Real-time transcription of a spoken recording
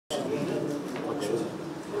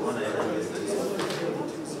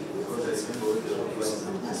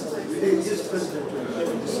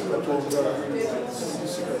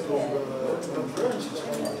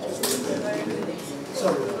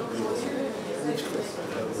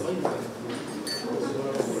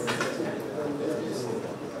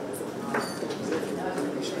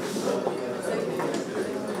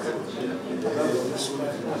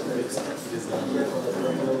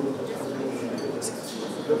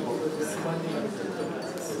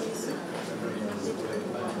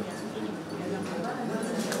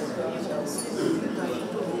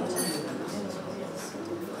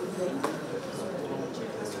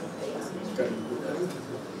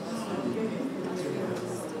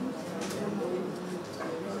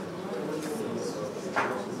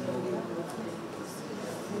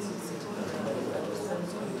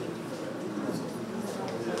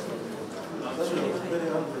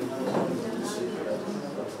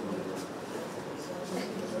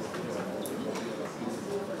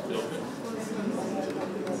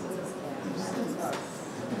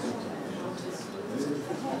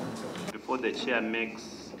Before the chair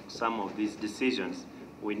makes some of these decisions,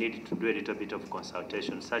 we need to do a little bit of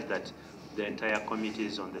consultation such that the entire committee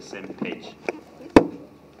is on the same page.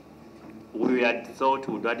 We had thought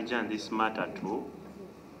we would adjourn this matter to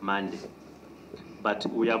Monday, but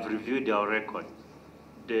we have reviewed our record.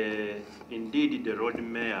 Indeed, the road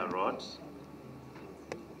mayor wrote.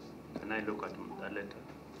 Can I look at that letter?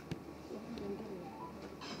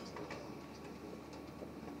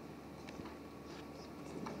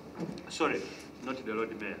 Sorry, not the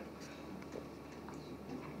road mayor.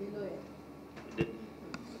 The lawyer.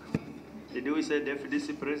 Did we say the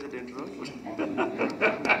FDC president wrote?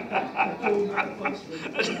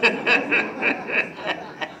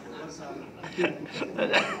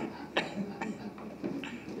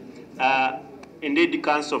 Indeed, the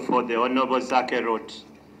council for the Honorable Zaake wrote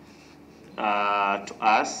to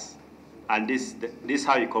us, and this is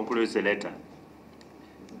how he concludes the letter.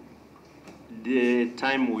 The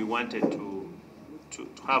time we wanted to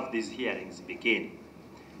have these hearings begin.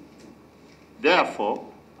 Therefore,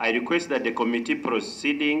 I request that the committee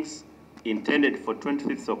proceedings intended for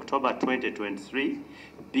 25th October 2023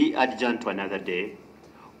 be adjourned to another day.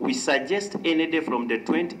 We suggest any day from the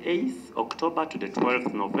 28th October to the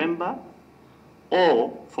 12th November,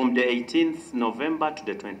 or from the 18th November to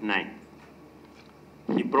the 29th.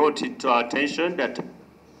 He brought it to our attention that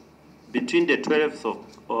between the 12th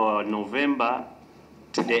of November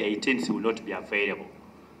to the 18th will not be available.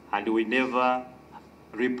 And we never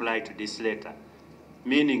replied to this letter,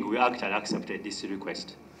 meaning we actually accepted this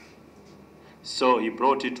request. So he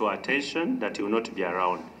brought it to our attention that he will not be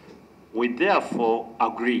around. We therefore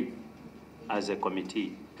agree as a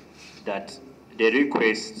committee that the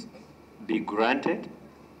request be granted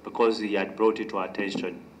because he had brought it to our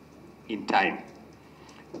attention in time.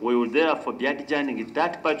 We will therefore be adjourning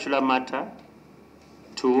that particular matter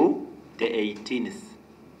to the 18th.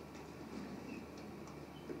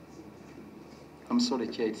 I'm sorry,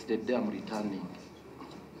 Chair, it's the day I'm returning,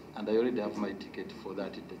 and I already have my ticket for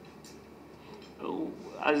that day.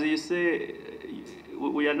 As you say,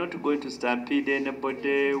 we are not going to stampede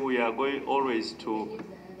anybody. We are going always to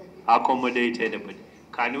accommodate anybody.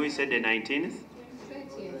 Can we say the 19th?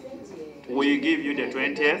 20th. We give you the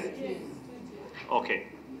 20th? Okay.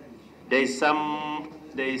 There is some,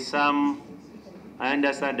 I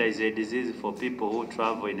understand there is a disease for people who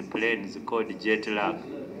travel in planes called jet lag.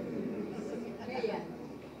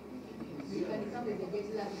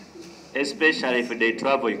 Especially if they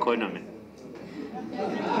travel economy.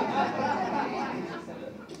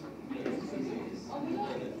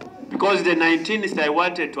 Because the 19th I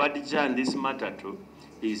wanted to adjourn this matter to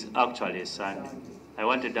is actually a Sunday. I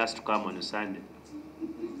wanted us to come on a Sunday.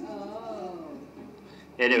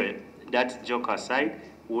 Anyway, that joke aside,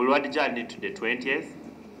 we'll adjourn it to the 20th.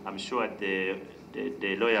 I'm sure the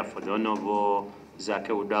lawyer for the Honorable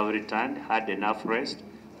Zaake would have returned, had enough rest,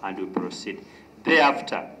 and we'll proceed.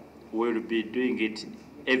 Thereafter, we'll be doing it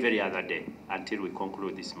every other day until we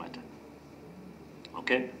conclude this matter.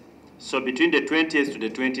 Okay? So between the 20th to the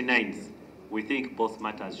 29th, we think both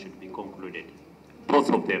matters should be concluded. Both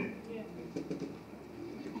of them.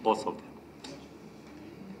 Both of them.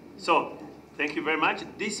 So, thank you very much.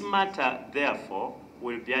 This matter, therefore,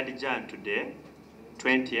 will be adjourned to the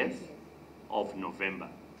 20th of November.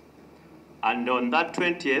 And on that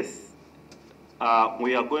 20th,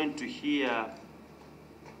 we are going to hear,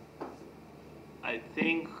 I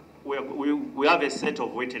think, we have a set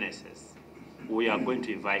of witnesses we are going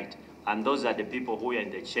to invite, and those are the people who are in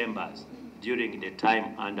the chambers during the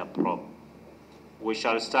time under probe. We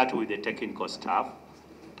shall start with the technical staff.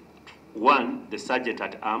 One, the sergeant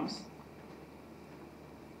at arms.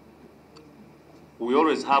 We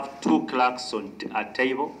always have two clerks on a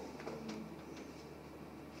table.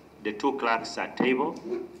 The two clerks at table.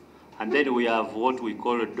 And then we have what we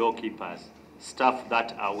call doorkeepers, staff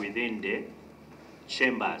that are within the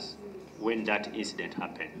chambers when that incident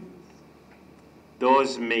happened.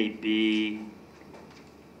 Those may be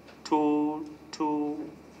 5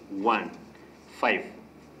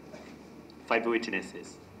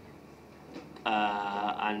 witnesses.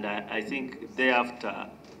 And I think thereafter,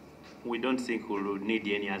 we don't think we'll need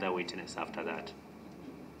any other witness after that.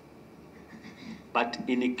 But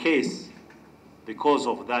in a case, because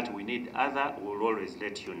of that, we need other, we'll always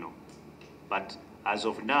let you know. But as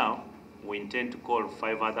of now, we intend to call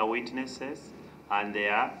 5 other witnesses, and they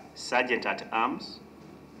are sergeant at arms,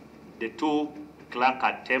 the 2 clerk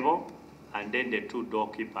at table, and then the 2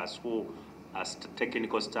 doorkeepers who are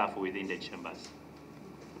technical staff within the chambers.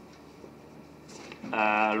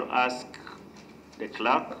 I'll ask the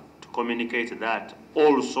clerk to communicate that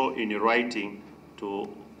also in writing to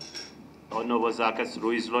Honorable Zaake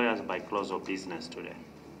through his lawyers by close of business today.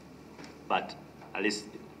 But at least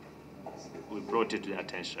we brought it to their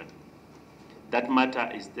attention. That matter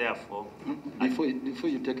is therefore... Before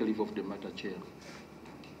you take a leave of the matter, Chair,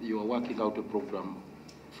 you are working out a program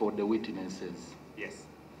for the witnesses. Yes.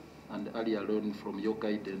 And earlier on, from your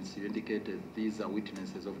guidance, you indicated these are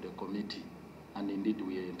witnesses of the committee, and indeed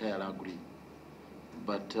we entirely agree.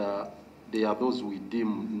 But they are those we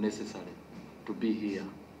deem necessary to be here.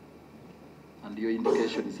 And your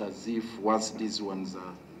indication is as if once these ones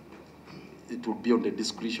are, it will be on the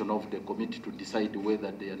discretion of the committee to decide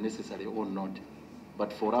whether they are necessary or not.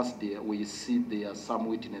 But for us, we see there are some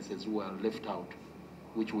witnesses who are left out,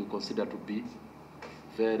 which we consider to be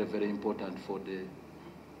very, very important for the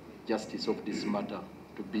justice of this matter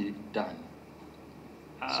to be done.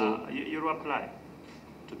 So you apply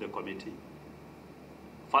to the committee.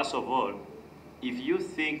 First of all, if you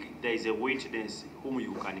think there is a witness whom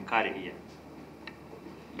you can carry here,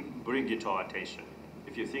 bring it to our attention.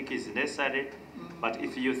 If you think it's necessary, but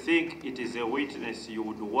if you think it is a witness you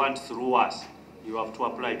would want through us, you have to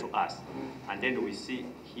apply to us. And then we see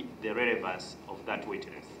the relevance of that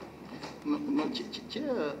witness. No,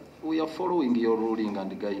 Chair, we are following your ruling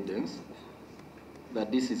and guidance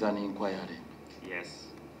that this is an inquiry. Yes.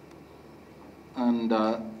 And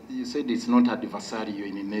you said it's not adversarial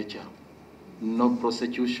in nature. No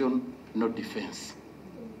prosecution, no defense.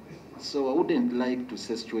 So I wouldn't like to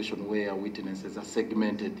see a situation where witnesses are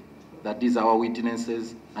segmented, that these are our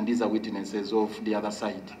witnesses and these are witnesses of the other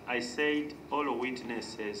side. I said all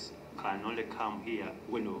witnesses can only come here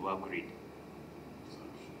when we've agreed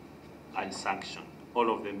and sanctioned, all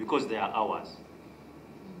of them, because they are ours.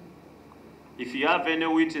 If you have any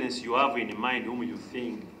witness you have in mind whom you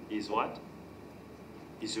think is what?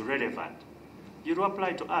 Is relevant, you will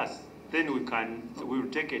apply to us. Then we will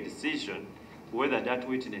take a decision whether that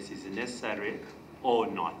witness is necessary or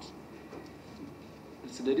not.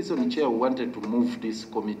 It's the reason, Chair, wanted to move this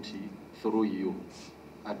committee through you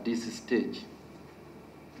at this stage,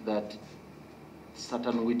 that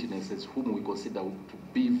certain witnesses whom we consider to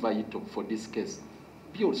be vital for this case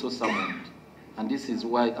be also summoned. And this is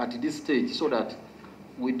why at this stage, so that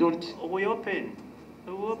we don't... We open.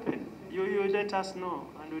 You let us know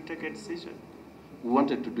and we take a decision. We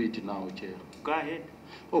wanted to do it now, Chair. Go ahead.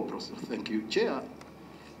 Oh, Professor, thank you. Chair,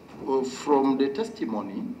 from the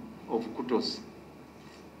testimony of Kutos,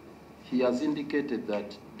 he has indicated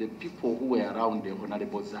that the people who were around the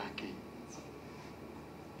Honorable Zaake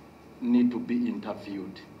need to be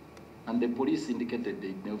interviewed. And the police indicated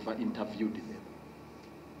they never interviewed them.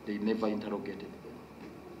 They never interrogated them.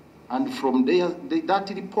 And from there, that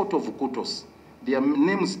report of Kutos, their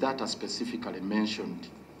names that are specifically mentioned,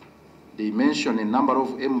 they mention a number of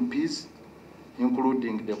MPs,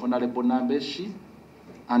 including the Honorable Nambeshi,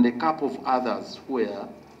 and a couple of others who were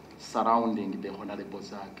surrounding the Honorable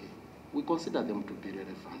Zaake. We consider them to be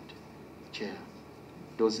relevant, Chair,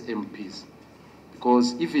 those MPs,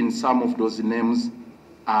 because even some of those names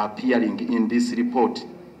are appearing in this report.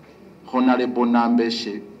 Honorable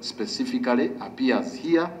Nambeshi specifically appears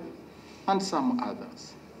here, and some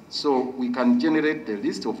others. So we can generate the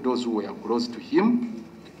list of those who were close to him,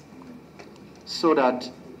 so that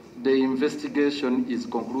the investigation is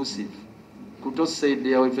conclusive. Kutos said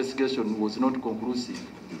their investigation was not conclusive.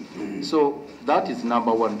 So that is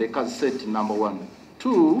number one, the cassette number one.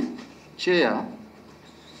 Two, Chair,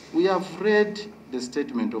 we have read the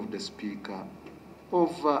statement of the Speaker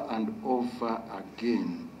over and over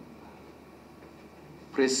again,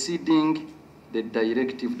 preceding the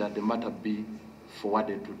directive that the matter be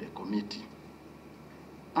forwarded to the committee.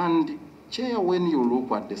 And Chair, when you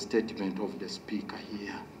look at the statement of the Speaker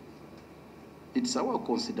here, it's our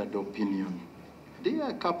considered opinion. There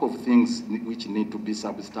are a couple of things which need to be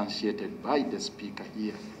substantiated by the Speaker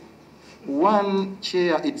here. One,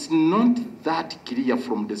 Chair, it's not that clear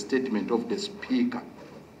from the statement of the Speaker.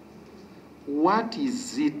 What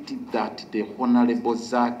is it that the Honorable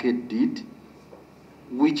Zaake did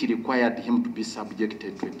which required him to be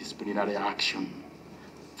subjected to a disciplinary action?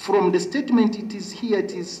 From the statement it is here,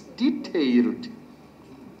 it is detailed.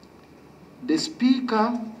 The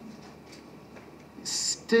Speaker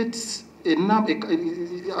states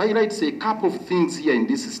highlights a couple of things here in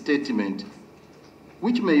this statement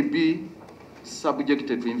which may be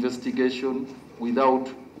subjected to investigation without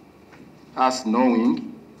us knowing.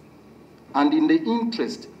 And in the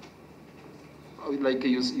interest, like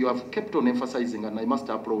you have kept on emphasizing, and I must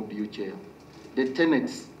applaud you, Chair, the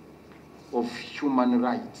tenets of human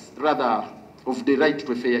rights, rather of the right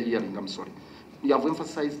to a fair hearing, I'm sorry. You have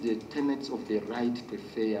emphasized the tenets of the right to a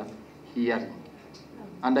fair hearing.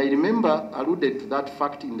 And I remember alluded to that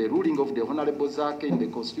fact in the ruling of the Honorable Zaake in the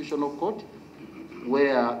Constitutional Court,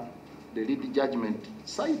 where the lead judgment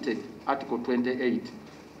cited Article 28.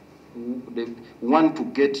 They want to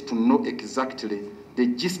get to know exactly the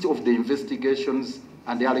gist of the investigations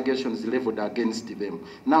and the allegations leveled against them.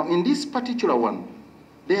 Now, in this particular one,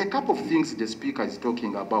 there are a couple of things the Speaker is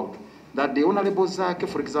talking about. That the Honorable Zaake,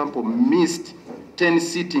 for example, missed 10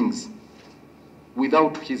 sittings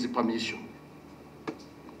without his permission.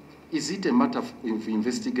 Is it a matter of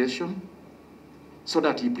investigation so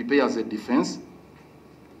that he prepares a defense?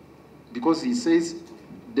 Because he says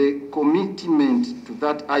the commitment to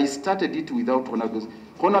that, I started it without Honorable.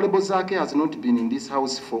 Honorable Zaake has not been in this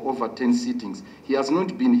house for over 10 sittings. He has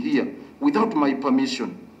not been here without my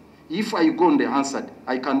permission. If I go on the answered,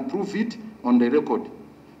 I can prove it on the record.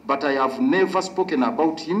 But I have never spoken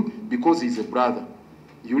about him because he's a brother.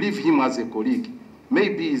 You leave him as a colleague.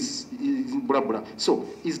 Maybe he's blah, blah. So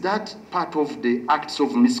is that part of the acts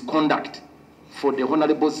of misconduct for the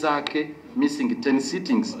Honorable Zaake missing 10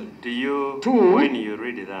 sittings? Do you, when you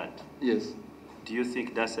read that, yes, do you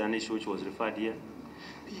think that's an issue which was referred here?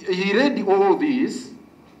 He read all this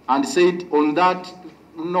and said, on that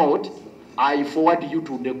note, I forward you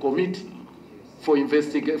to the committee for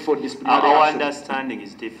investigation, for disciplinary Our action. understanding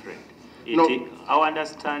is different. Our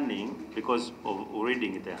understanding, because of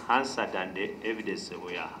reading the Hansard and the evidence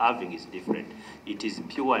we are having, is different. It is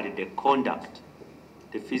purely the conduct,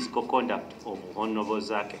 the physical conduct of Honorable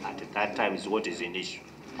Zaake at that time is what is in issue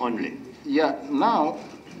only. Yeah, now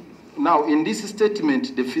in this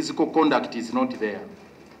statement, the physical conduct is not there.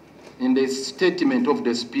 In the statement of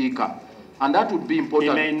the Speaker. And that would be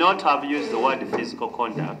important. He may not have used the word physical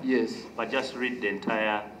conduct. Yes. But just read the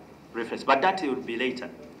entire reference. But that would be later.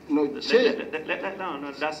 No, no,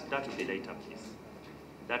 that will be later, please.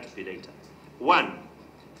 That will be later. One,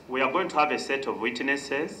 we are going to have a set of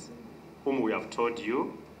witnesses whom we have told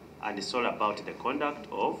you, and it's all about the conduct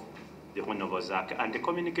of the Honorable Zaake. And the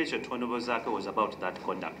communication to Honorable Zaake was about that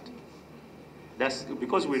conduct. That's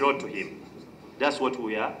because we wrote to him. That's what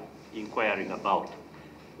we are inquiring about.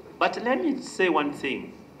 But let me say one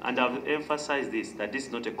thing, and I've emphasized this, that this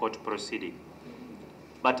is not a court proceeding,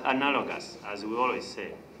 but analogous, as we always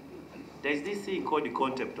say. There's this thing called the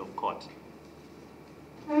contempt of court,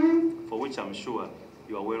 for which I'm sure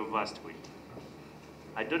you are well versed with.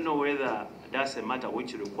 I don't know whether that's a matter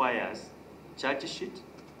which requires charge sheet,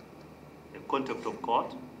 a contempt of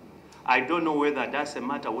court. I don't know whether that's a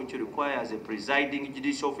matter which requires a presiding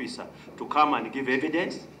judicial officer to come and give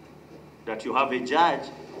evidence, that you have a judge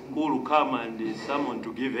who will come and someone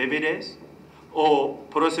to give evidence, or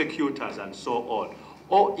prosecutors and so on.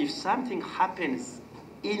 Or if something happens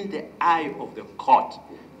in the eye of the court,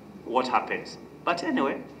 what happens? But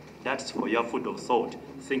anyway, that's for your food of thought.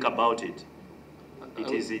 Think about it.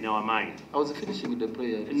 It is in our mind. I was finishing the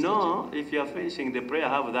prayer. No, if you are finishing the prayer,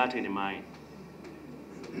 have that in mind.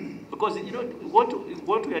 Because you know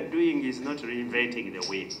what we are doing is not reinventing the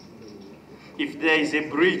wheel. If there is a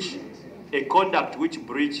breach, a conduct which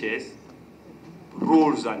breaches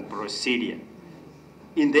rules and procedure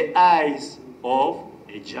in the eyes of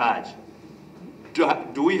a judge,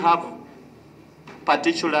 do we have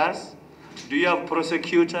particulars? Do you have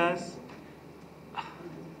prosecutors?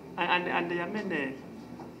 And there are many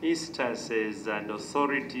instances and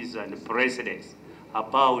authorities and precedents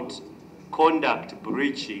about conduct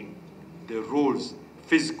breaching the rules,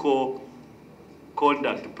 physical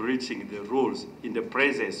conduct breaching the rules in the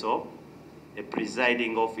presence of a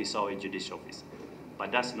presiding officer or a judicial officer.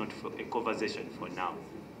 But that's not for a conversation for now.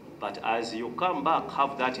 But as you come back,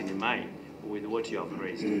 have that in mind with what you have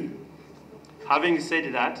raised. Having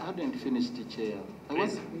said that, I hadn't finished, Chair.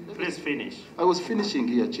 please finish. I was finishing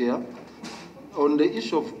here, Chair, on the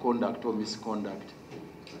issue of conduct or misconduct.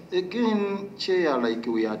 Again, Chair, like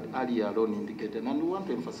we had earlier on indicated, and we want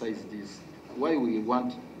to emphasize this, why we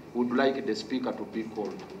would like the Speaker to be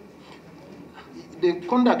called. The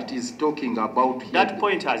conduct is talking about... That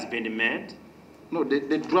point has been made. No,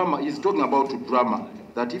 the drama is talking about drama.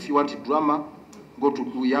 That if you want drama,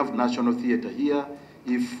 we have National Theatre here.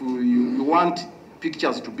 If you want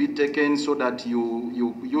pictures to be taken so that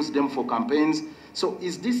you use them for campaigns. So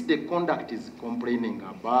is this the conduct is complaining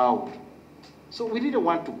about? So we really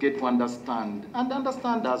want to get to understand, and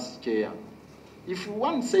understand as Chair. If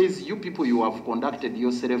one says, you people, you have conducted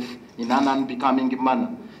yourself in an unbecoming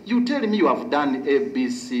manner, you tell me you have done A, B,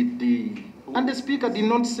 C, D. And the Speaker did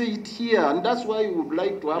not say it here, and that's why we would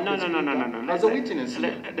like to have the Speaker as a witness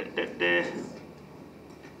here.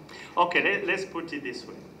 Okay, let's put it this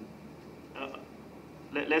way.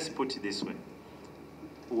 Let's put it this way.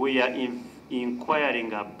 We are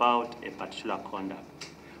inquiring about a particular conduct.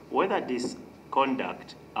 Whether this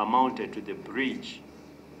conduct amounted to the breach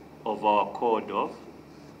of our code of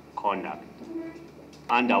conduct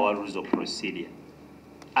and our rules of procedure.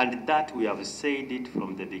 And that we have said it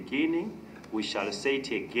from the beginning. We shall say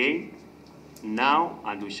it again now,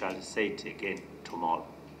 and we shall say it again tomorrow.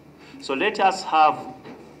 So let us have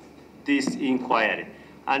this inquiry.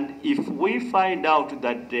 And if we find out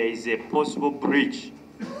that there is a possible breach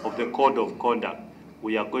of the code of conduct,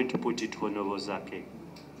 we are going to put it to Honorable Zaake,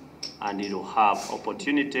 and it will have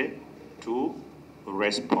opportunity to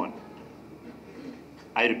respond.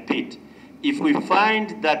 I repeat, if we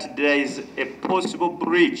find that there is a possible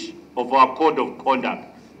breach of our code of conduct,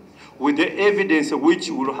 with the evidence which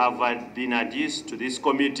will have been adduced to this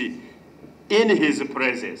committee in his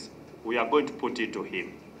presence, we are going to put it to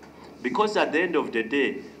him. Because at the end of the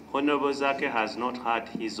day, Honorable Zaake has not had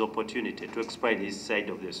his opportunity to explain his side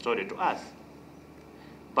of the story to us.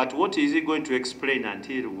 But what is he going to explain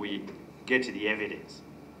until we get the evidence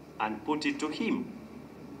and put it to him?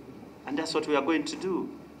 And that's what we are going to do.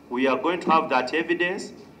 We are going to have that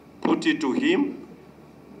evidence, put it to him.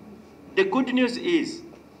 The good news is,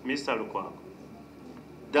 Mr. Lukwago,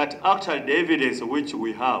 that actually the evidence which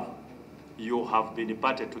we have, you have been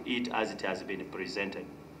imparted to it as it has been presented.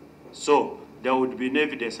 So there would be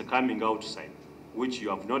evidence coming outside, which you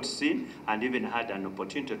have not seen and even had an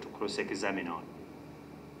opportunity to cross-examine on.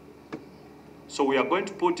 So we are going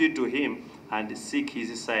to put it to him and seek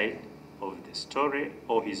his side of the story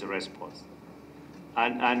or his response.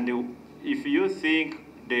 And if you think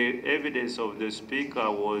the evidence of the Speaker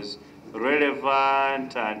was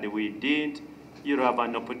relevant and we didn't, you have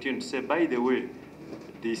an opportunity to say, by the way,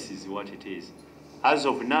 this is what it is. As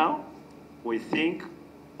of now, we think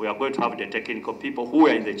we are going to have the technical people who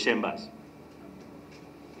are in the chambers.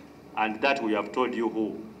 And that we have told you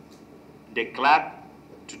who. The clerk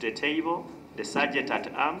to the table, the sergeant at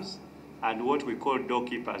arms, and what we call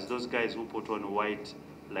doorkeepers, those guys who put on white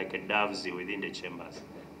like a doves within the chambers.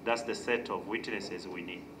 That's the set of witnesses we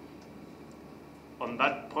need. On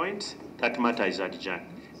that point, that matter is adjourned.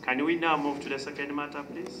 Can we now move to the second matter,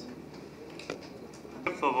 please?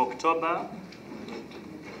 5th of October,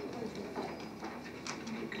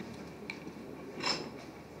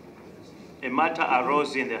 a matter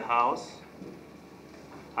arose in the House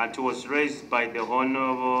and was raised by the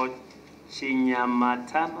Honorable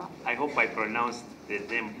Kinyamatama. I hope I pronounced the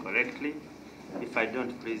name correctly. If I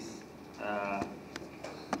don't, please.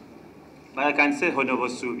 But I can say Honorable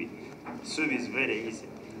Subi. Subi is very easy.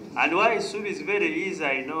 And why Subi is very easy,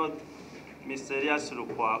 I know Mr. Elias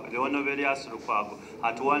Lukwago, the Honorable Elias Lukwago,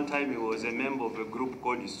 at one time he was a member of a group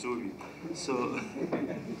called Subi. So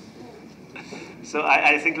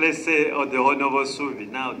I think let's say the Honorable Subi,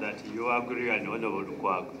 now that you agree on Honorable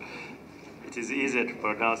Lukwago. It is easy to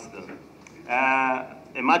pronounce them.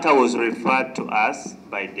 A matter was referred to us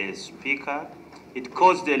by the Speaker. It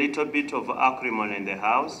caused a little bit of acrimony in the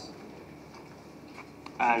House.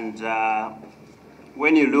 And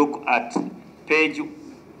when you look at page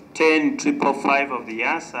 10,555 of the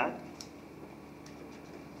answer,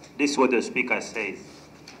 this is what the Speaker says.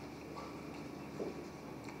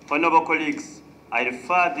 Honorable colleagues, I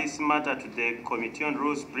refer this matter to the Committee on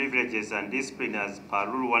Rules, Privileges and Discipline as per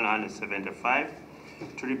Rule 175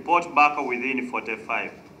 to report back within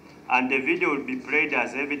 45. And the video will be played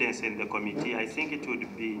as evidence in the committee. I think it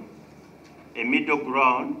would be a middle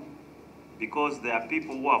ground because there are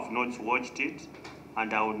people who have not watched it,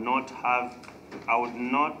 and I would not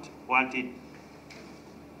want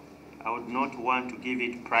to give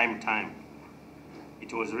it prime time.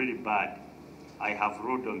 It was really bad. I have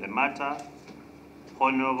ruled on the matter.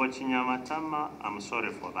 Honorable Kinyamatama, I'm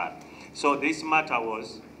sorry for that. So this matter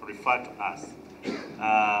was referred to us.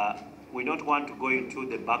 We don't want to go into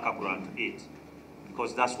the background of it,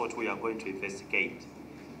 because that's what we are going to investigate.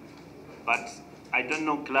 But I don't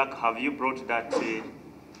know, clerk, have you brought that tape?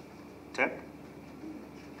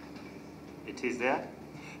 It is there?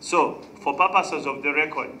 So, for purposes of the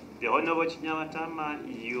record, the Honorable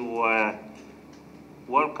Kinyamatama, you are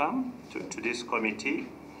welcome to this committee.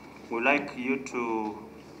 We'd like you to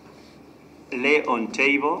lay on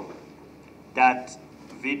table that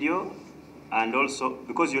video, and also,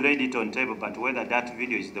 because you laid it on table, but whether that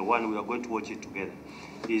video is the one we are going to watch it together,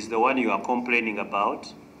 is the one you are complaining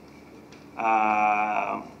about.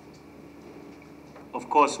 Of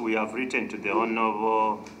course, we have written to the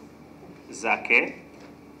Honorable Zaake,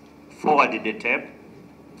 forwarded the tape,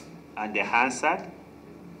 and they answered.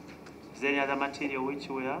 Is there any other material which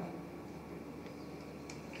we have?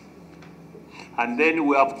 And then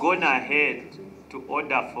we have gone ahead to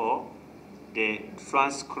order for the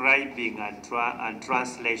transcribing and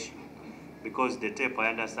translation, because the tape, I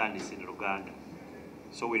understand, is in Uganda.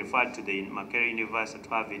 So we referred to the Makerere University to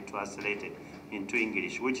have it translated into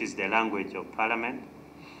English, which is the language of Parliament,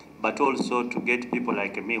 but also to get people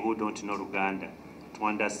like me who don't know Uganda to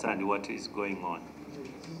understand what is going on.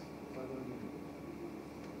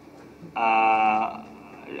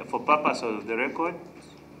 For purpose of the record,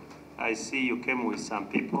 I see you came with some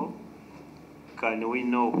people. Can we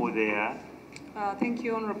know who they are? Thank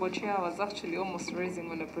you, Honorable Chair. I was actually almost raising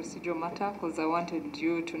on a procedural matter because I wanted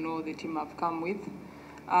you to know the team I've come with.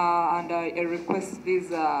 And I request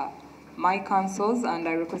these my councils, and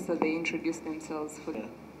I request that they introduce themselves.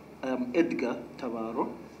 I'm Edgar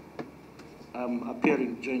Tavaro. I'm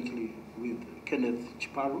appearing jointly with Kenneth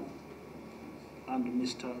Chiparu and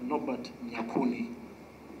Mr. Norbert Nyakuni.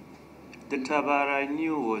 The Tabara I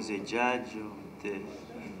knew was a judge of the...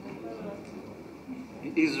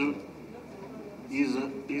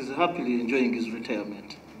 He's happily enjoying his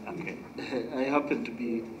retirement. Okay. I happen to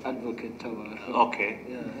be Advocate Tavaro. Okay.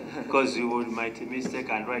 Yeah. Because you would might mistake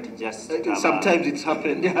and write just Tabara. Sometimes it's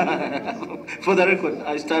happened. For the record,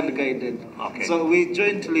 I stand guided. Okay. So we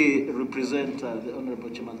jointly represent the Honorable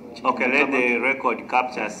Chiman. Okay, let the record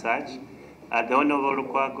capture such. The Honorable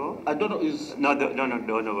Lukwago? I don't know, is... No, the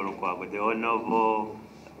Honorable Lukwago. The Honorable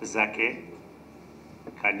Zaake.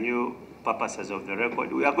 Can you, purposes of the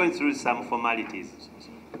record, we are going through some formalities,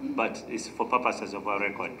 but it's for purposes of our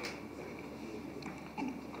record.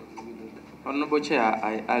 Honorable Chair,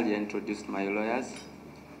 I earlier introduced my lawyers.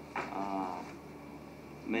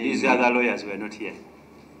 These other lawyers were not here.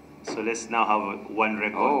 So let's now have one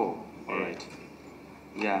record. Oh, all right.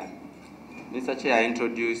 Yeah. Mr. Chair, I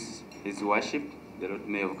introduce His Worship, the Lord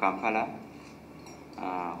Mayor of Kampala,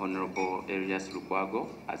 Honorable Elias Lukwago,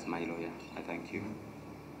 as my lawyer. I thank you.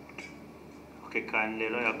 Okay, can the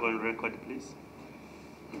lawyer go on record, please?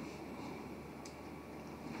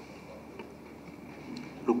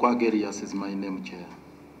 Lukwago Elias is my name, Chair,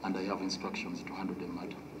 and I have instructions to handle the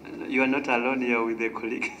matter. You are not alone here with the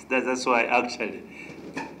colleagues. That's why, actually.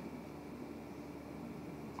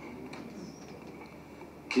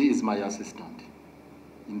 He is my assistant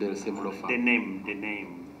in the same law firm. The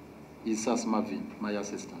name. Is Sas Marvin, my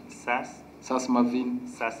assistant. Sas Marvin.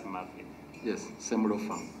 Sas Marvin. Yes, same law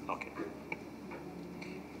firm. Okay.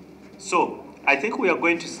 So, I think we are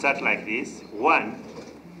going to start like this. One,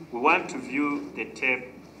 we want to view the tape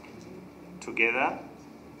together,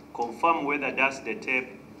 confirm whether that's the tape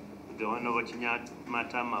the Honorable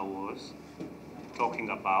Kinyamatama was talking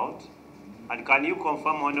about. And can you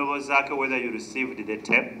confirm, Honorable Zaake, whether you received the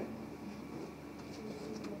tape?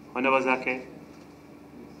 Honorable Zaake?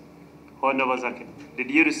 Honorable Zaake, did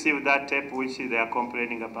you receive that tape which they are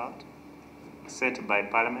complaining about, sent by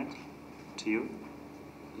Parliament to you?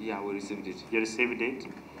 Yeah, we received it. You received it?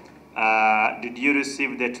 Did you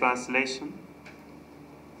receive the translation?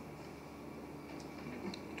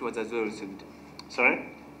 It was as well received. Sorry?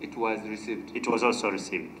 It was received. It was also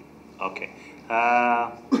received. Okay.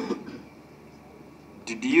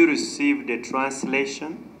 Did you receive the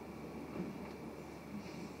translation?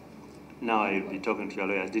 Now I'll be talking to your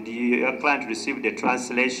lawyers. Did your client receive the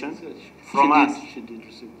translation from us? She did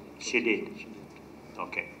receive it. She did?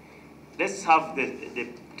 Okay. Let's have the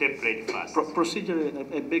tape played first.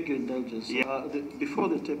 Procedurally, I beg your indulgence. Yeah. Before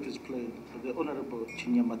the tape is played, the Honorable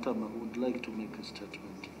Kinyamatama would like to make a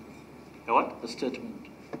statement. A what? A statement.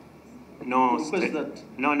 No. Request that.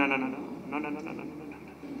 No.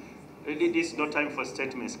 This is no time for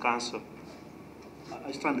statements, Council.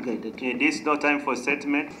 I stand guided. This is no time for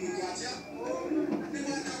statement.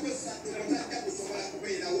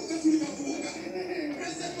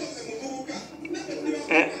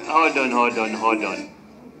 Hold on.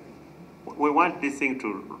 We want this thing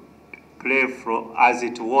to play from as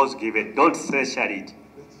it was given. Don't censure it.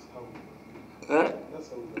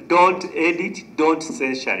 Don't edit, don't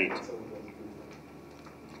censure it.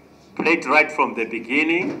 Play it right from the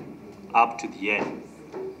beginning up to the end.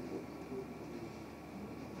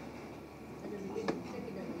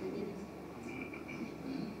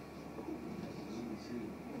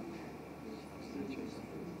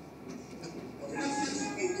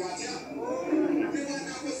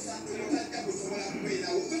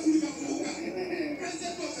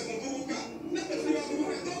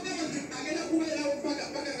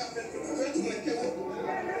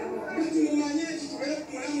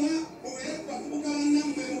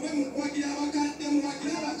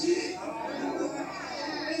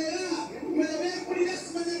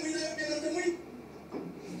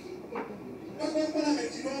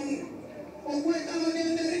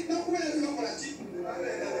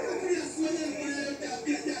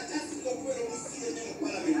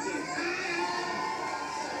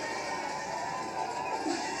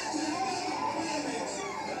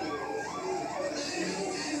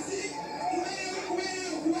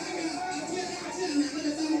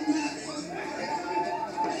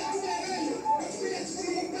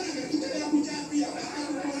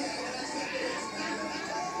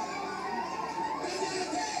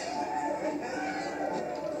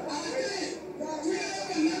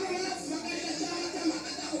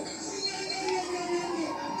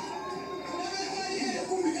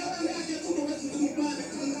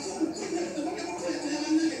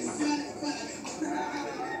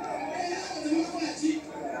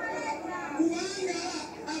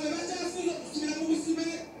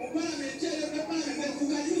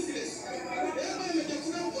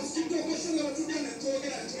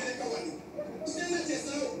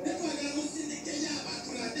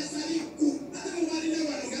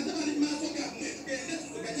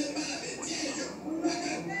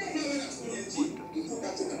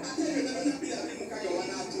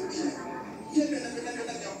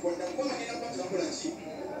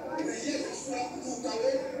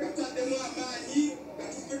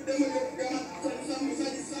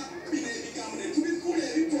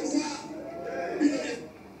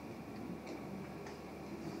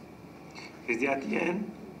 Is it at the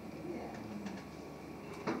end?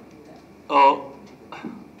 Oh.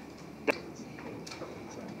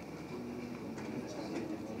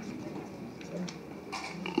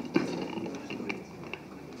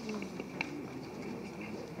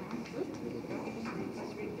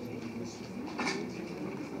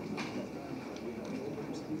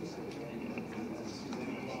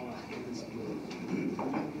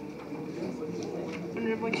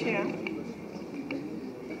 Honorable Chair.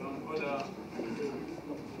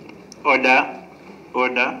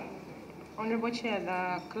 Order. Honorable Chair,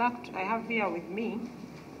 the clerk, I have here with me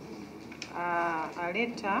a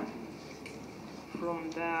letter from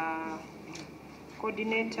the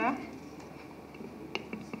coordinator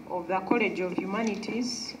of the College of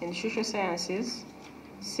Humanities and Social Sciences,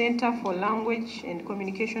 Center for Language and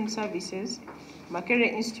Communication Services,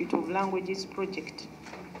 Makerere Institute of Languages Project.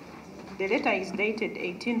 The letter is dated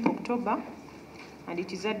 18th October, and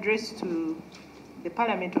it is addressed to the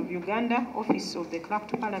Parliament of Uganda, Office of the Clerk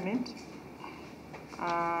to Parliament,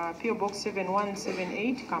 PO Box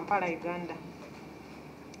 7178, Kampala, Uganda.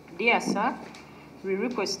 Dear Sir, we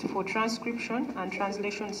request for transcription and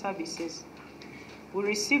translation services. We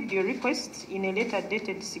received your request in a letter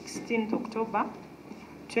dated 16th October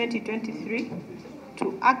 2023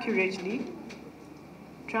 to accurately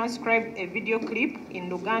transcribe a video clip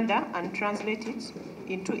in Luganda and translate it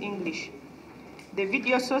into English. The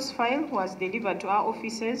video source file was delivered to our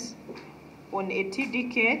offices on a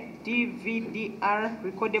TDK DVD-R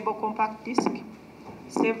recordable compact disc,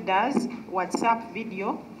 saved as WhatsApp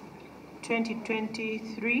video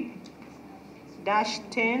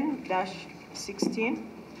 2023-10-16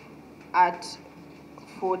 at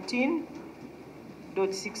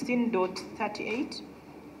 14.16.38,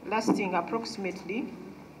 lasting approximately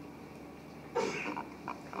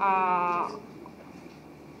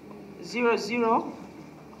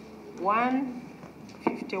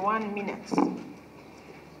 00151 minutes.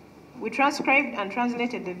 We transcribed and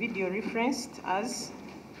translated the video referenced as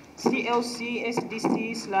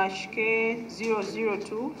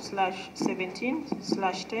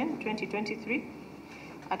CLC-SDC/K002/17/10/2023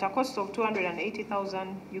 at a cost of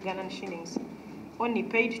 280,000 Ugandan shillings, only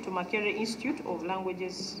paid to Makerere Institute of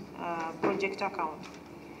Languages project account.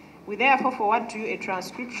 We therefore forward to you a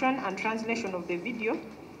transcription and translation of the video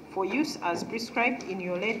for use as prescribed in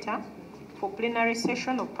your letter for plenary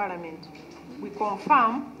session of Parliament. We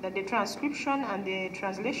confirm that the transcription and the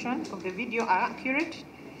translation of the video are accurate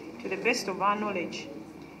to the best of our knowledge.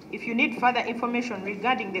 If you need further information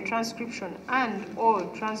regarding the transcription and or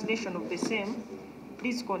translation of the same,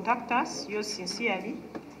 please contact us. Yours sincerely,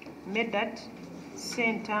 Medad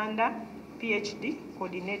Sentanda, PhD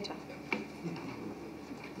Coordinator.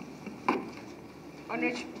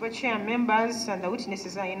 Honorable Chair, members and the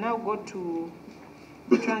witnesses, I now go to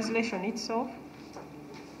the translation itself.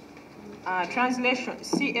 Translation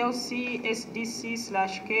CLC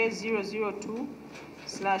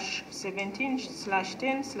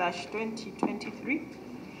SDC/K002/17/10/2023.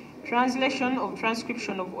 Translation of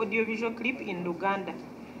transcription of audiovisual clip in Uganda.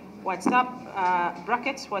 WhatsApp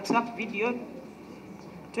brackets WhatsApp video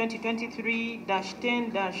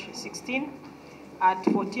 2023-10-16 at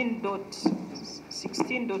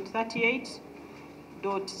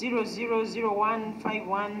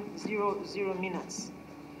 14.16.38.00015100 minutes.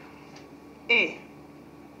 A.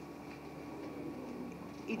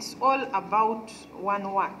 It's all about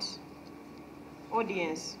one word.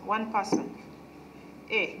 Audience, one person.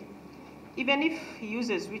 A. Even if he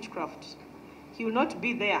uses witchcraft, he will not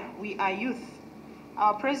be there. We are youth.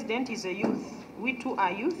 Our president is a youth. We too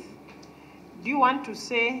are youth. Do you want to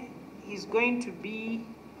say he's going to be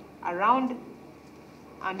around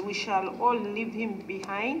and we shall all leave him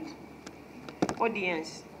behind?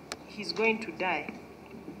 Audience, he's going to die.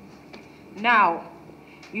 Now,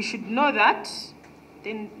 you should know that,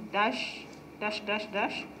 then dash, dash, dash,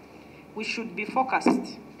 dash, we should be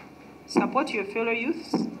focused. Support your fellow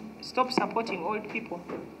youths. Stop supporting old people.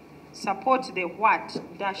 Support the what,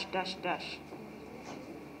 dash, dash, dash.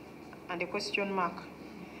 And a question mark.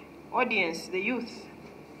 Audience, the youth.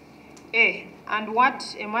 A, and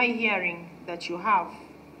what am I hearing that you have?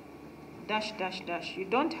 Dash, dash, dash. You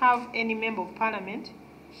don't have any member of parliament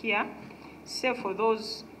here, save for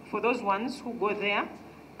those ones who go there,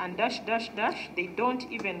 and dash, dash, dash, they don't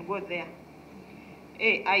even go there.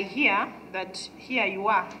 A, I hear that here you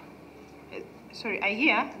are. I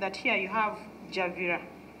hear that here you have Javira.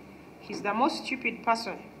 He's the most stupid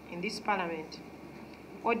person in this parliament.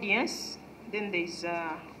 Audience, then there's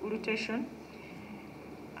rotation.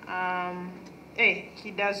 A,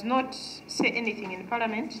 he does not say anything in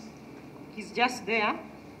parliament. He's just there.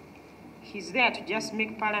 He's there to just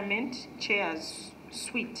make parliament chairs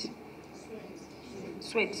sweat.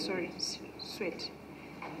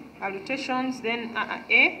 Rotations, then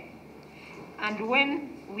A, and when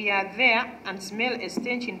we are there and smell a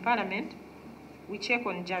stench in parliament, we check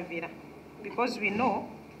on Javira, because we know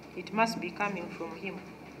it must be coming from him.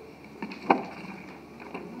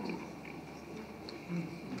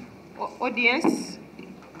 Audience,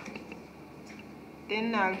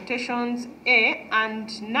 then rotations A,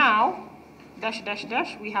 and now, dash, dash,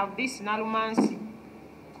 dash, we have this Nalumansi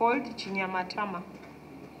called Kinyamatama.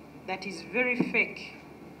 That is very fake,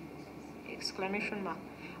 exclamation mark.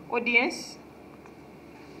 Audience,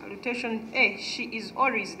 rotation A, she is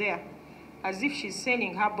always there, as if she's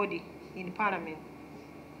selling her body in parliament,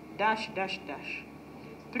 dash, dash, dash.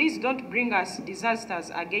 Please don't bring us disasters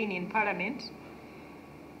again in parliament.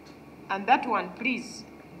 And that one, please,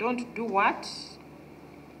 don't do what?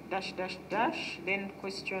 Dash, dash, dash, then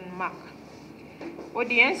question mark.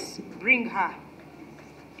 Audience, bring her.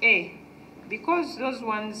 A, because those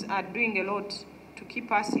ones are doing a lot to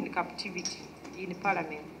keep us in captivity in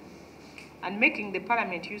parliament and making the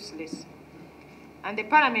parliament useless. And the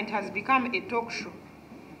parliament has become a talk show.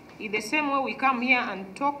 In the same way we come here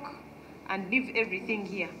and talk and leave everything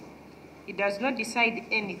here. It does not decide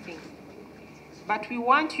anything. But we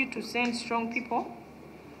want you to send strong people,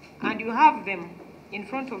 and you have them in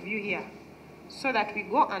front of you here, so that we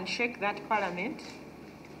go and shake that parliament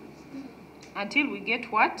until we get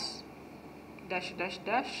what? Dash, dash,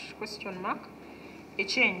 dash, question mark, a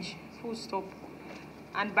change, full stop.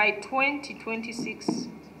 And by 2026,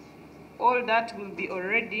 all that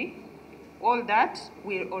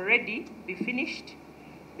will already be finished,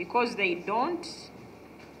 because they don't,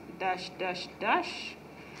 dash, dash, dash.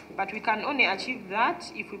 But we can only achieve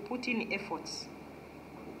that if we put in efforts,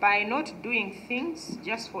 by not doing things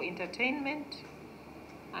just for entertainment,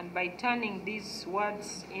 and by turning these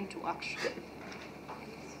words into action.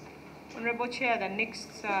 Honorable Chair, the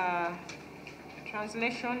next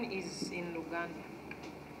translation is in Uganda.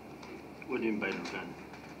 What do you mean by Uganda?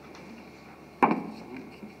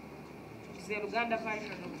 It's the Uganda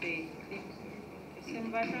version of the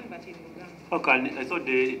same version, but in Uganda. How can, I thought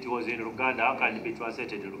it was in Uganda. How can it be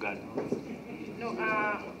translated in Uganda? No,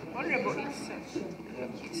 Honorable, it's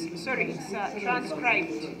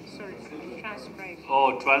transcribed. Sorry, transcribed.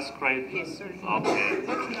 Oh, transcribed? Yes, sorry. Okay.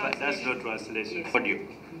 Not But that's not translation. Yes. Audio.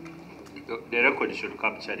 The record should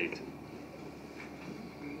capture it.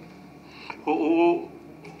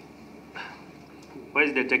 Where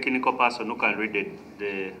is the technical person who can read it?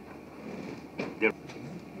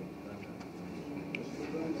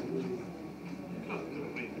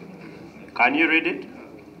 Can you read it?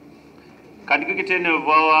 Can you get any of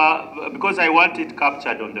our, because I want it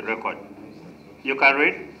captured on the record. You can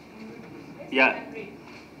read? Yeah.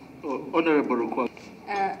 Honorable request.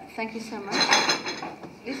 Thank you so much.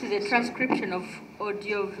 This is a transcription of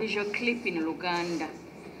audio-visual clip in Uganda.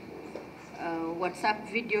 WhatsApp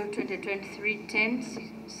video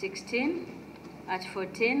 2023-10-16 at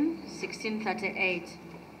 14-16:38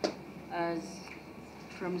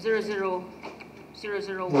 from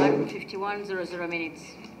 00:01:51:00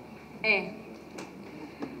 minutes.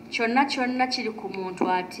 Chonna chonna chiri ku muntu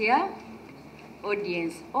atya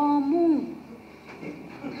audience omu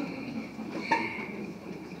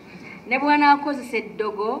ne bwana akozesa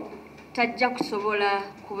eddogo tajja kusobola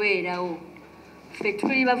kubeerawo. Ffe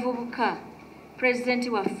tuli bavubuka, pulezidenti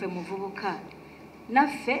waffe muvubuka,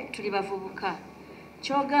 naffe tuli bavubuka.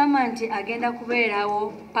 Ky'ogamba nti agenda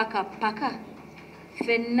kubeerawo paka,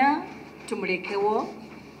 ffenna tumulekewo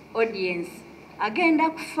audience agenda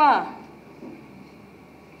kufa.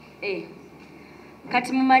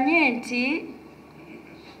 Kati mumanye nti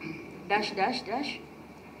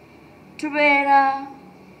tubeera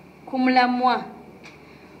ku mulamwa,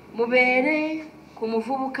 mubeere ku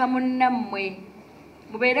muvubuka munnammwe,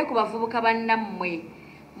 mubeere ku bavubuka bannammwe,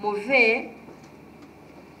 muve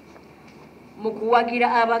mu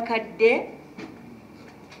kuwagira abakadde,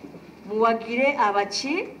 muwagire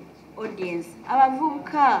abaki audience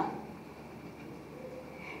abavubuka.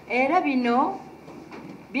 Era bino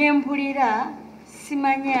byempulira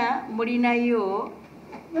simanya mulinayo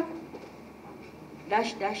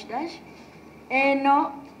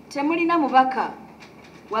eno temulina mubaka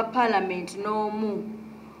wa parliament n'omu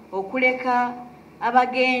okuleka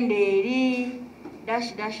abagenda eri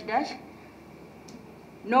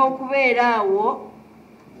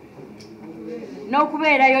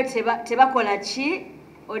n'okubeerayo tebakola ki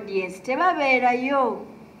audience, tebabeerayo.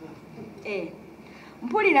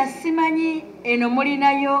 Mpulira simanyi eno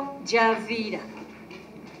mulinayo gy'aviira,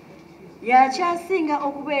 yakyasinga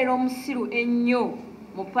okubeera omusiru ennyo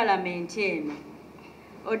mu palamenti eno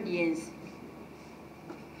audience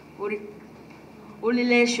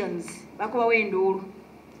relations bakubawo enduulu.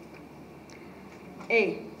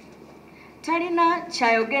 Talina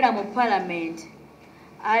kyayogera mu palamenti,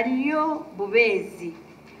 aliyo bubeezi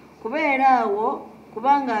kubeera awo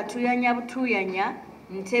kubanga atuyanya butuyanya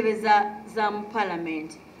ntebe za mu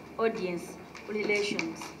palamenti audience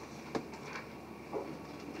relations.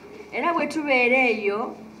 Era bwe tubeera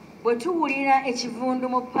eyo, bwe tuwulira ekivundu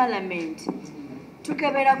mu palamenti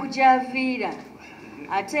tukebera ku gy'aviira,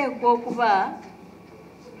 ateekwa okuba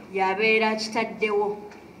yabeera kitaddewo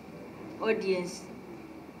audience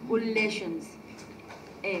relations.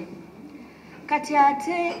 Kati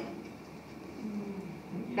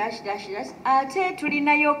ate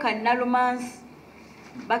tulinayo kannalumansi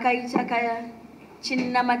bakayita ka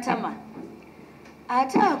Kinyamatama,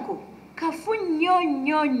 ate ako kafu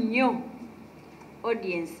nnyo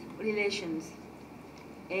audience relations.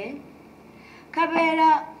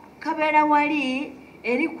 Kabeera wali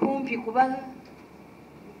eri kumpi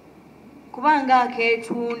kubanga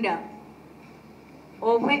akeetunda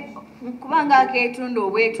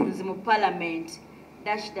obwetunzi mu palamenti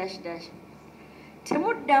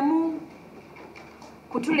temuddamu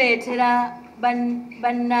kutuleetera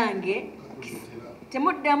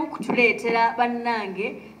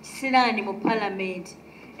bannange kisiraani mu palamenti,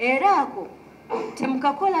 era ako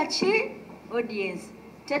temukakola ki audience,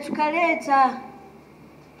 tetukaleeta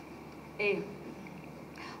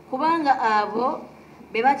kubanga abo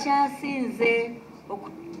be bakyasinze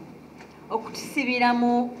okutusibira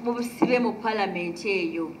mu busibe mu palamenti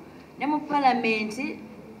eyo, ne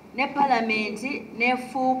palamenti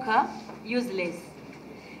nefuuka useless.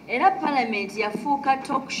 Era palamenti yafuuka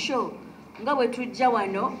talk show nga bwe tujja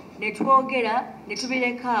wano ne twogera ne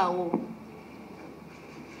tubireka awo.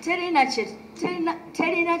 Terina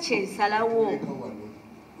kyesalawo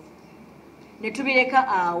ne tubireka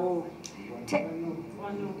awo,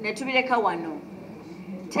 ne tubireka wano,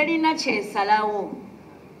 terina kyesalawo.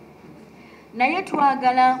 Naye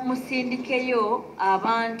twagala musindikeyo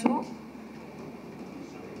abantu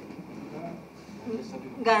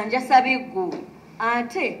nga njasa biggu,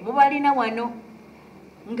 ate mubalina wano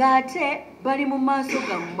ng'ate bali mu maaso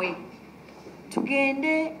gammwe.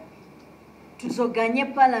 Tugende tuzoganye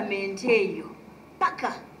palamenti eyo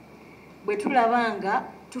paka bwe tulaba nga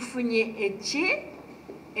tufunye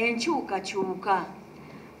enkyukakyuka.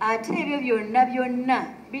 ate ebyo byonna byonna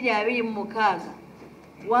 2026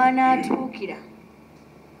 wanaatuukira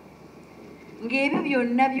ng'ebyo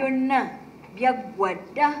byonna byonna byaggwa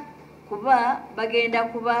dda kuba bagenda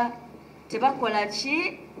kuba tebakola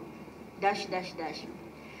ki dash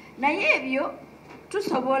naye ebyo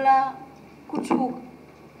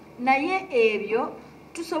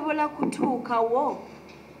tusobola kutuukawo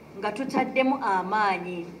nga tutaddemu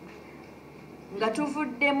amaanyi nga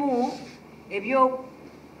tuvuddemu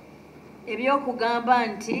ebyokugamba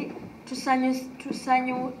nti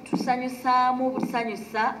tusanyusaamu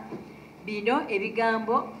busanyusa bino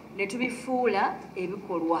ebigambo ne tubifuula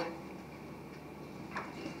ebikolwa.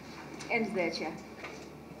 Ends there, Chair.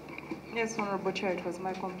 Yes, Honorable Chair, it was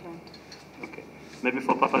my complaint. Okay. Maybe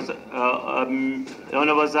for purpose,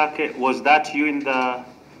 Honorable Zaake, was that you in the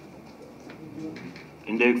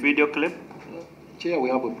video clip? Chair, we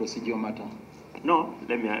have a procedural matter. No,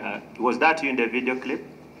 let me. Was that you in the video clip?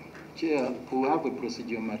 Chair, we have a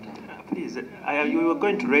procedural matter. Please, you were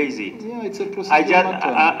going to raise it. Yeah, it's a procedural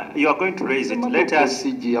matter. You are going to raise it. Let us.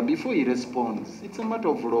 Procedure before he responds. It's a matter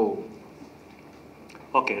of law.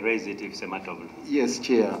 Okay, raise it if it's a matter of law. Yes,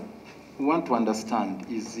 Chair. We want to understand,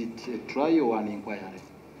 is it a trial or an inquiry?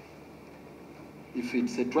 If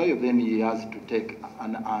it's a trial, then he has to take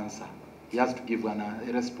an answer. He has to give a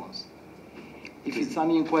response. If it's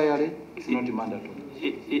an inquiry, it's not mandatory.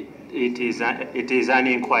 It is an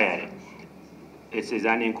inquiry. It is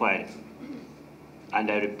an inquiry.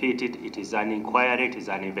 And I repeat it, it is an inquiry, it is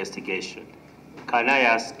an investigation. Can I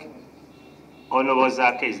ask, Honorable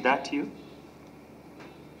Zaake, is that you?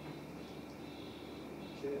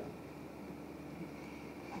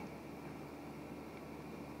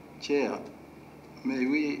 Chair, may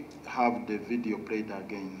we have the video played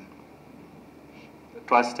again?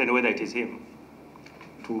 To ascertain whether it is him.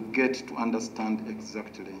 To get to understand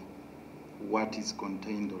exactly what is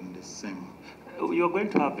contained on the same. You're going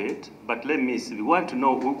to have it, but let me see. We want to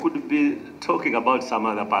know who could be talking about some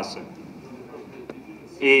other person.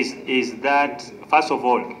 Is that, first of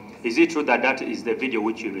all, is it true that that is the video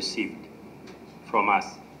which you received from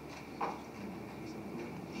us?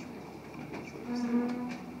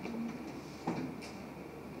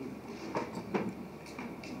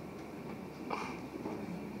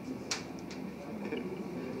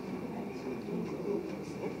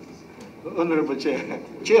 Honorable Chair.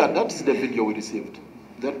 Chair, that's the video we received.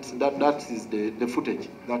 That is the footage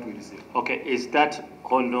that we received. Okay, is that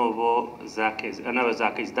Honorable Zaake,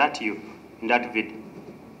 is that you in that video?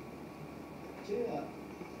 Chair,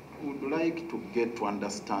 would like to get to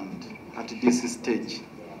understand at this stage.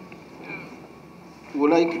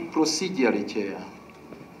 Would like procedurally, Chair,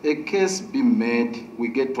 a case be made, we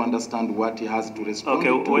get to understand what he has to respond to.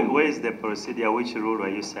 Okay, where is the procedure? Which rule are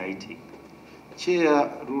you citing? Chair,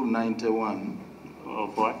 Rule 91.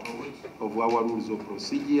 Of what? Of our rules of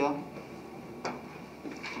procedure.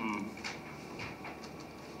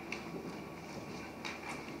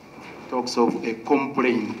 Talks of a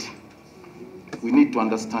complaint. We need to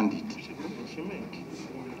understand it.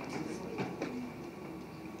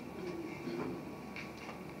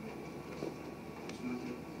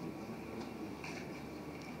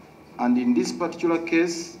 And in this particular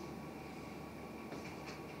case,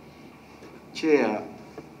 Chair,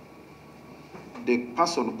 the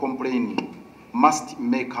person complaining must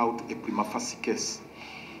make out a prima facie case.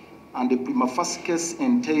 And the prima facie case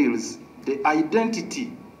entails the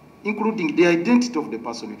identity, including the identity of the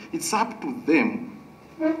person. It's up to them,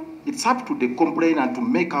 it's up to the complainant to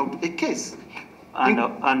make out a case. Under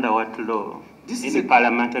what law? This in the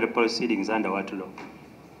parliamentary proceedings, under what law?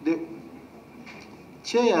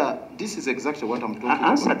 Chair, this is exactly what I'm talking about.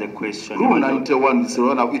 Answer the question. Rule 91,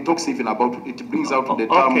 it talks even about, it brings out the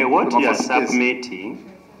term. Okay, what you are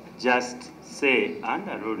submitting, just say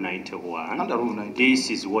under Rule 91, under Rule 91, this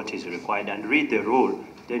is what is required, and read the rule,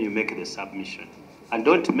 then you make the submission. And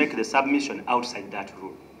don't make the submission outside that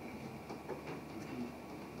rule.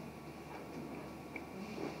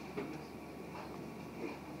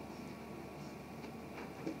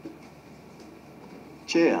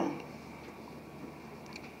 Chair,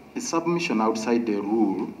 a submission outside the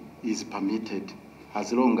rule is permitted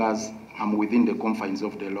as long as I'm within the confines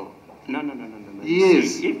of the law. No.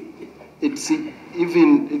 Yes, it's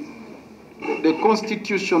even the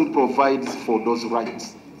Constitution provides for those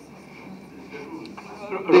rights.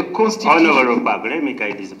 The Constitution. Honorable Pab, let me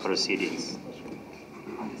guide these proceedings.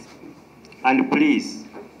 And please,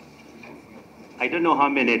 I don't know how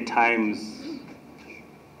many times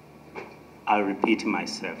I'll repeat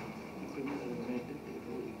myself.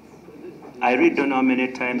 I really don't know how many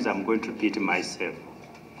times I'm going to repeat myself.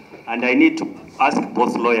 And I need to ask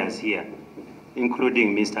both lawyers here.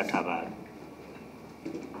 including Mr. Tabar.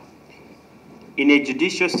 In a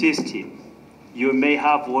judicial system, you may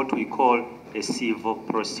have what we call a civil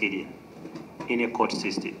procedure in a court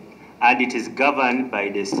system, and it is governed by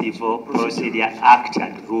the Civil Procedure Act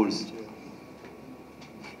and rules.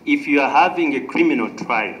 If you are having a criminal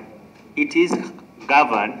trial, it is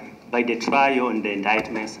governed by the Trial and the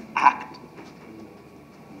Indictments Act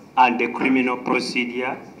and the Criminal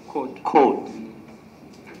Procedure Code.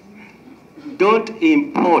 Don't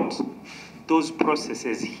import those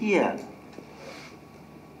processes here.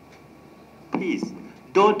 Please,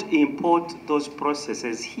 don't import those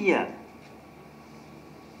processes here.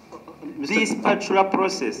 This particular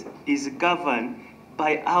process is governed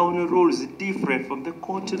by our own rules, different from the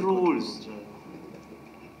court rules.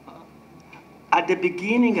 At the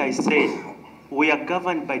beginning, I said we are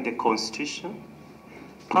governed by the Constitution,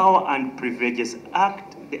 Power and Privileges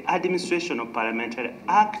Act, the Administration of Parliamentary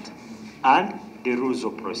Act, and the Rules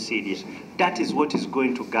of Procedure. That is what is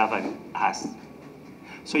going to govern us.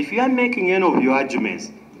 So if you are making any of your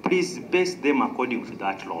arguments, please base them according to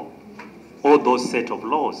that law, or those set of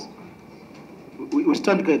laws. We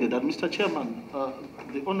stand guided. And Mr. Chairman,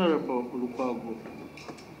 the Honorable Lukwago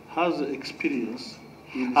has experience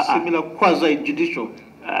in similar quasi-judicial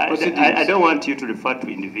proceedings. I don't want you to refer to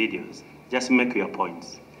individuals. Just make your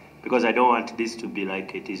points. Because I don't want this to be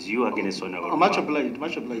like it is you against Honorable Much obliged,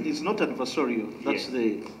 much obliged. It's not adversarial. That's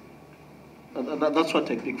yes. That's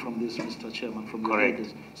what I pick from this, Mr. Chairman, from your Correct.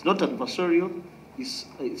 guidance. It's not adversarial, it's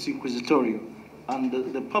inquisitorial. And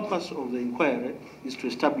the purpose of the inquiry is to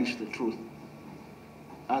establish the truth.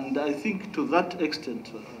 And I think to that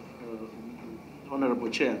extent, Honorable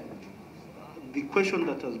Chair, the question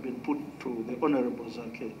that has been put to the Honorable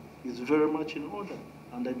Zaake is very much in order.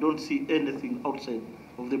 And I don't see anything outside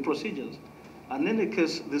of the procedures. And in any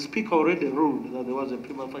case, the Speaker already ruled that there was a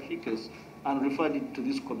prima facie case and referred it to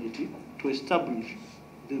this committee to establish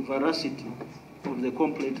the veracity of the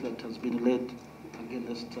complaint that has been laid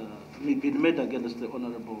against, been made against the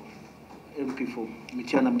Honorable MP for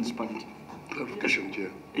Mityana Municipality. Clarification,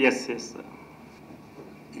 Chair. Yes, yes. Sir.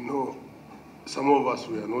 You know, some of us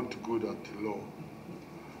were not good at law,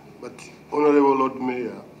 but Honorable Lord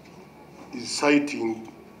Mayor is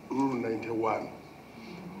citing Rule 91.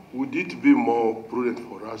 Would it be more prudent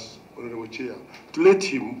for us, Honorable Chair, to let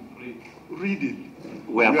him read it?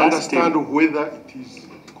 We understand whether it is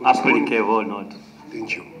applicable or not.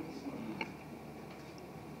 Thank you.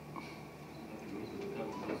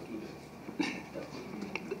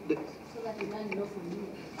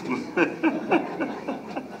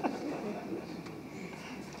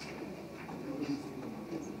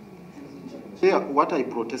 Here, what I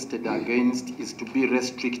protested against is to be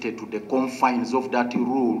restricted to the confines of that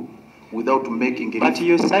rule without making it. But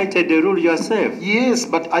you cited the rule yourself. Yes,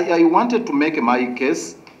 but I wanted to make my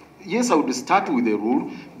case. Yes, I would start with the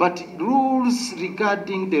rule, but rules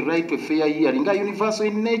regarding the right to fair hearing are universal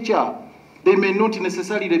in nature. They may not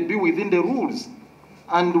necessarily be within the rules.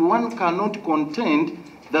 And one cannot contend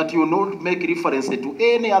that you not make reference to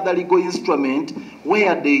any other legal instrument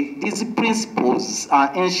where these principles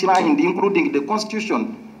are enshrined, including the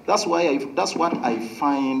Constitution. That's what I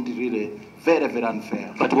find really very, very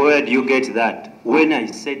unfair. But where do you get that? When I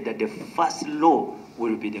said that the first law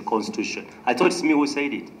will be the Constitution, I thought it's me who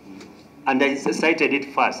said it, and I cited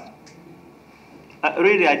it first.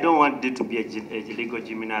 Really, I don't want it to be a legal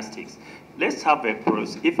gymnastics. Let's have a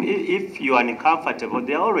process. If you are uncomfortable,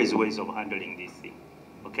 there are always ways of handling this thing.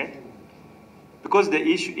 Okay? Because the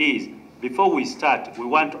issue is, before we start, we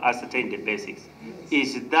want to ascertain the basics.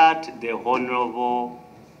 Is that the Honorable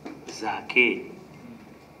Zaake?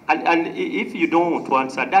 And if you don't want to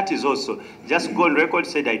answer, that is also, just go on record,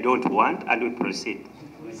 say I don't want, and we proceed.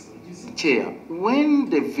 Chair, when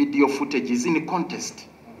the video footage is in contest,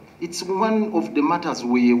 it's one of the matters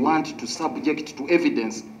we want to subject to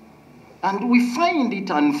evidence. And we find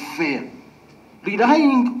it unfair,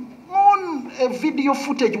 relying on a video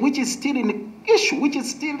footage which is still in issue, which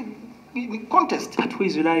is still in contest. But who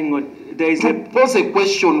is relying on? There is to pose a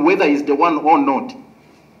question whether it's the one or not,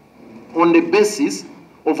 on the basis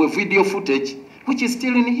of a video footage which is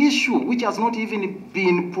still in issue, which has not even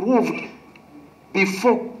been proved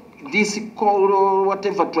before this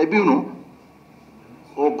whatever tribunal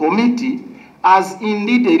or committee as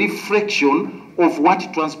indeed a reflection of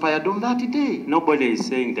what transpired on that day. Nobody is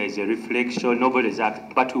saying there is a reflection, nobody is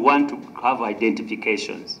asking, but we want to have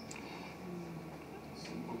identifications.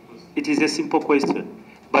 It is a simple question.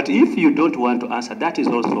 But if you don't want to answer, that is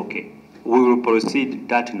also okay. We will proceed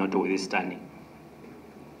that notwithstanding.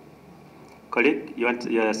 Colleague, you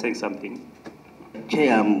are saying something?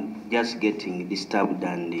 Chair, I'm just getting disturbed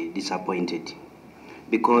and disappointed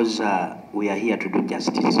because we are here to do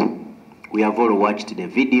justice. We have all watched the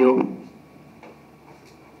video.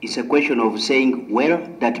 It's a question of saying, well,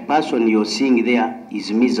 that person you're seeing there is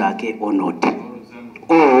Zaake or not.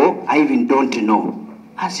 Or I even don't know.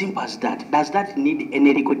 As simple as that. Does that need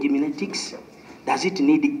any legal gymnastics? Does it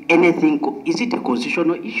need anything? Is it a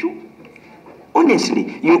constitutional issue?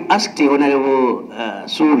 Honestly, you asked the Honorable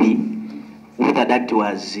Suri whether that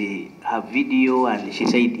was her video, and she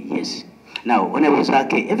said yes. Now, Honorable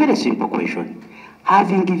Zaake, a very simple question.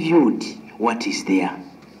 Having viewed what is there,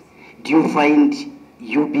 do you find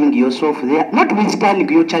you being yourself there, notwithstanding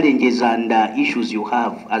your challenges and issues you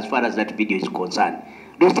have as far as that video is concerned,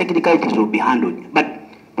 those technicalities will be handled. But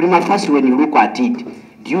prima facie, when you look at it,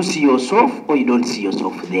 do you see yourself or you don't see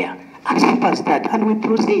yourself there? As simple as that, and we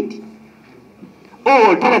proceed. Or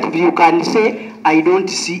alternatively, you can say, I don't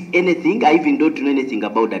see anything, I even don't know anything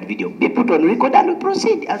about that video. Be put on record and we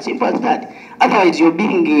proceed, as simple as that. Otherwise, you're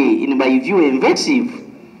being, in my view, invasive,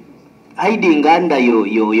 hiding under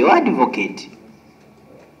your advocate.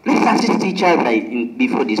 Let's assist each other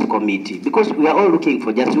before this committee, because we are all looking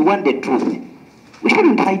for justice. We want the truth. We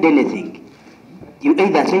shouldn't hide anything. You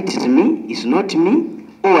either say it's me, it's not me,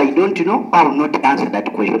 or I don't know, I will not answer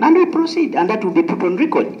that question. And we proceed, and that will be put on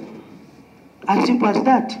record. As simple as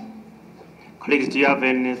that. Colleagues, do you have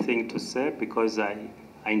anything to say? Because I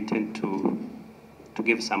intend to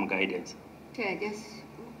give some guidance. Chair, I just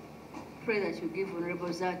pray that you give Honorable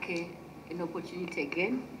Zaake an opportunity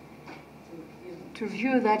again to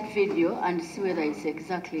view that video and see whether it's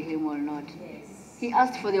exactly him or not. Yes. He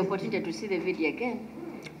asked for the opportunity to see the video again.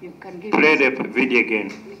 You can give Play the video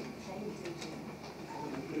again.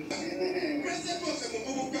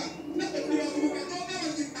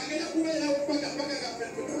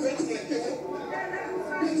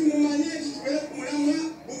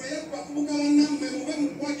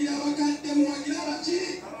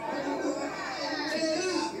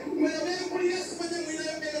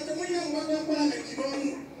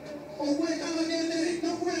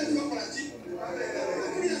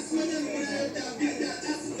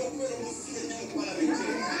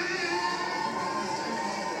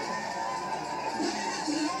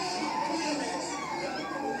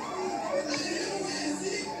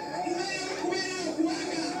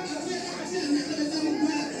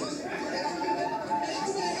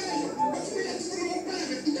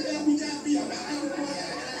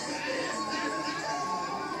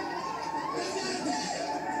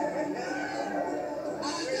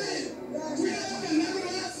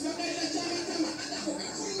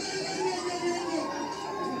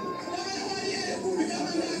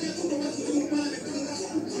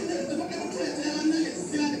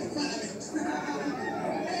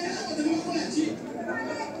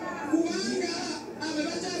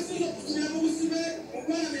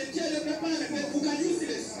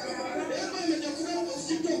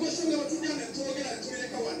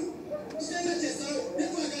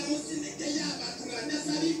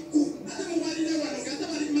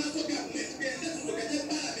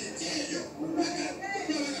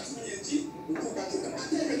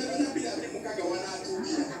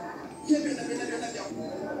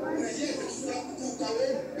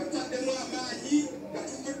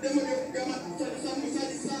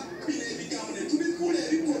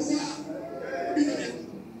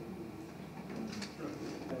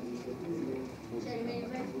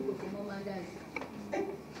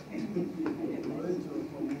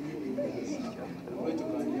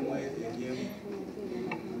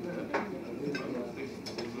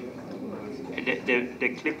 The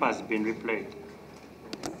clip has been replayed.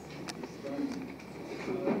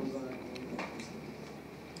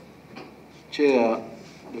 Chair,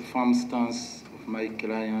 the firm stance of my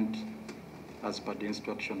client, as per the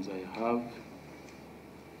instructions I have,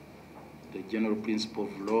 the general principle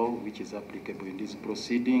of law which is applicable in these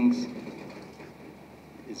proceedings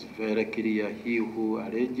is very clear. He who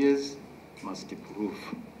alleges must prove.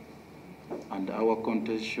 And our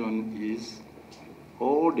contention is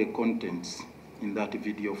all the contents in that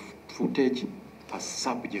video footage are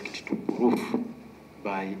subject to proof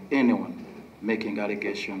by anyone making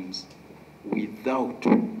allegations without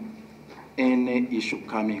any issue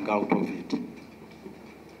coming out of it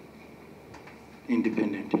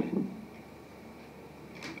independently.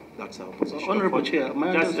 That's our position. Honorable Chair,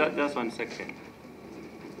 just 1 second.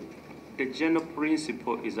 The general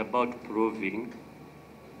principle is about proving,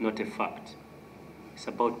 not a fact. It's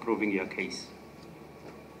about proving your case.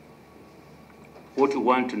 What we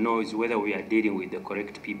want to know is whether we are dealing with the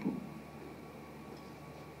correct people.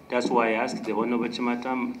 That's why I asked the Honorable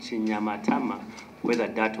Kinyamatama whether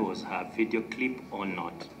that was her video clip or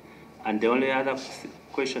not. And the only other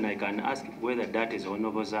question I can ask whether that is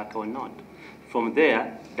Honorable Zaake or not. From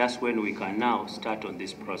there, that's when we can now start on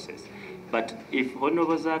this process. But if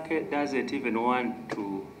Honorable Zaake doesn't even want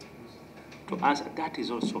to answer, that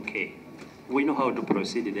is also okay. We know how to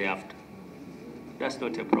proceed thereafter. That's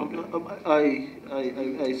not a problem.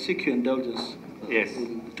 I seek your indulgence Yes.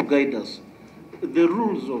 To guide us. The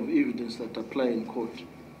rules of evidence that apply in court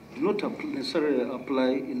do not necessarily apply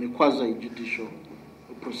in a quasi-judicial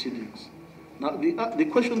proceedings. Now, the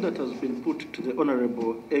question that has been put to the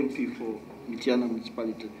Honorable MP for Mityana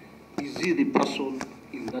Municipality, is he the person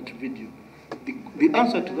in that video? The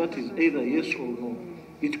answer to that is either yes or no.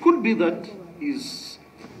 It could be that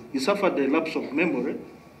he suffered a lapse of memory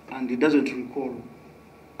and he doesn't recall.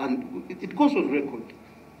 And it goes on record.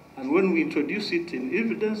 And when we introduce it in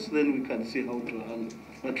evidence, then we can see how to handle.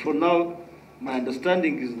 But for now, my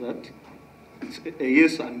understanding is that it's a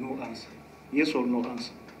yes and no answer. Yes or no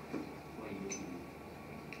answer.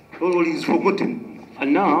 Or he's forgotten.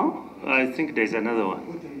 No, I think there's another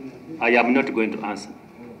one. I am not going to answer.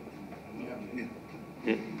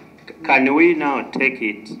 Yeah. Can we now take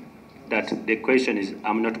it that the question is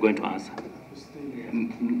I'm not going to answer?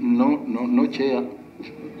 No, Chair.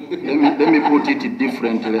 Let me put it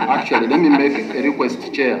differently. Actually, let me make a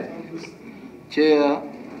request, Chair. Chair,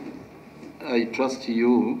 I trust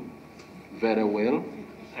you very well.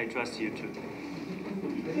 I trust you too.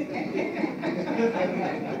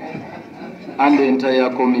 And the entire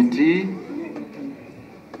committee.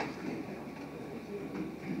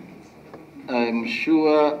 I'm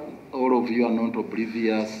sure all of you are not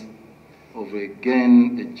oblivious of,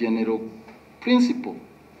 again, a general principle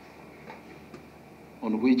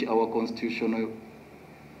on which our constitutional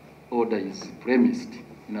order is premised,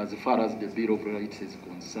 in as far as the Bill of Rights is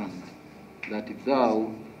concerned, that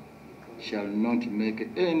thou shalt not make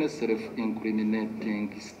any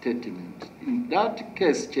self-incriminating statement. In that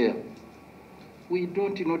case, Chair, we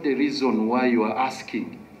don't know the reason why you are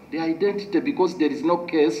asking the identity, because there is no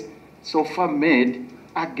case so far made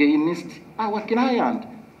against our client.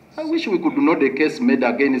 I wish we could know the case made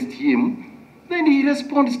against him. Then he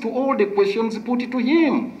responds to all the questions put to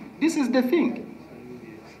him. This is the thing.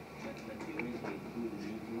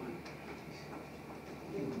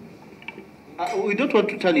 We don't want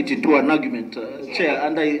to turn it into an argument, Chair,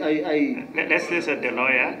 and Let's listen to the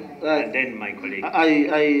lawyer and then my colleague.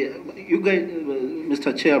 You guide,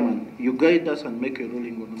 Mr. Chairman, you guide us and make a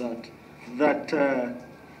ruling on that.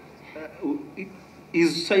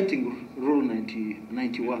 Is citing Rule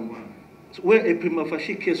 91, where a prima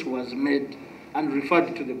facie case was made and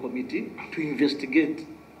referred to the committee to investigate.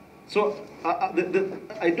 So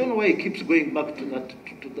I don't know why he keeps going back to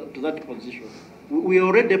that position. We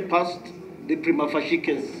already passed the prima facie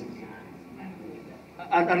case,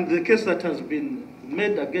 and the case that has been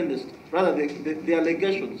made against, rather the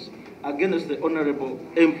allegations against the Honorable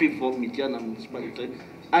MP for Mityana Municipality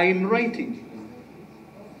are in writing.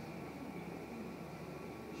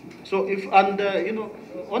 So if,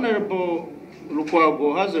 Honorable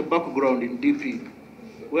Lukwago has a background in DP,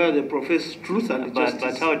 where they profess truth and justice.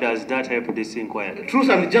 But how does that help this inquiry? Truth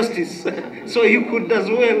and justice. So you could as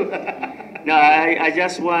well. No, I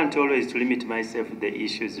just want always to limit myself to the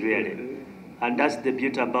issues, really. And that's the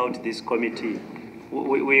beauty about this committee.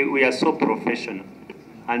 We are so professional.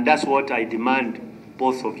 And that's what I demand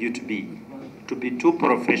both of you to be too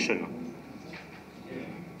professional.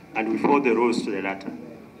 And we follow the rules to the letter.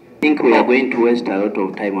 I think we are going to waste a lot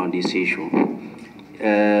of time on this issue.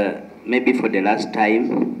 Maybe for the last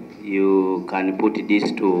time, you can put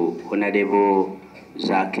this to Honorable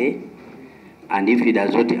Zaake, and if he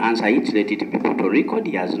does not answer it, let it be put on record.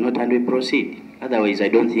 He has not, and we proceed. Otherwise, I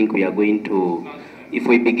don't think we are going to, if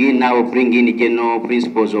we begin now bringing general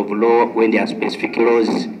principles of law when there are specific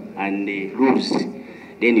laws and rules,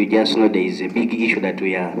 then you just know there is a big issue that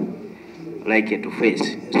we are likely to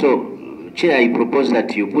face. So, Chair, I propose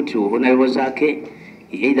that you put to Honorable Zaake.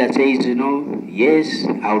 He either says, yes,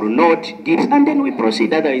 I will not, this, and then we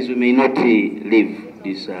proceed. Otherwise, we may not leave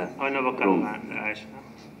this room.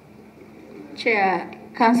 Chair,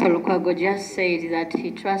 Councillor Lukwago just said that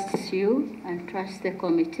he trusts you and trusts the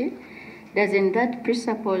committee. Doesn't that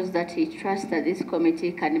presuppose that he trusts that this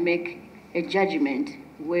committee can make a judgment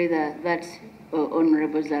whether that's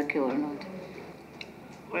Honorable Zaake or not?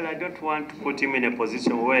 Well, I don't want to put him in a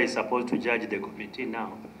position where he's supposed to judge the committee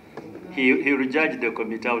now. He will judge the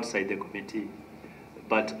committee outside the committee.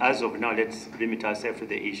 But as of now, let's limit ourselves to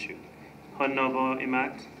the issue. Honorable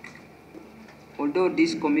Imat? Although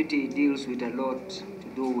this committee deals with a lot to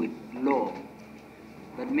do with law,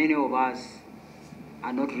 but many of us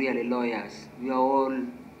are not really lawyers. We are all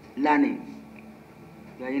learning.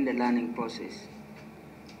 We are in the learning process.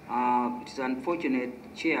 It is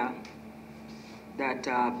unfortunate, Chair, that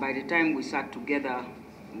by the time we sat together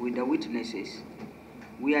with the witnesses,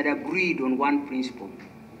 we had agreed on one principle,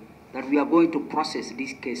 that we are going to process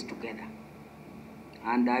this case together.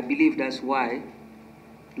 And I believe that's why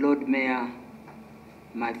Lord Mayor,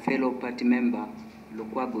 my fellow party member,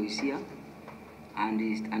 Lukwago, is here, and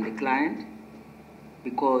the client,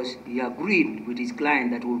 because he agreed with his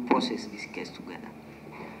client that we'll process this case together.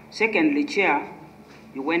 Secondly, Chair,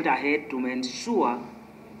 you went ahead to ensure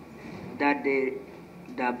that the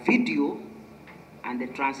video and the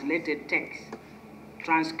translated text,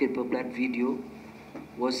 transcript of that video,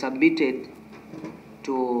 was submitted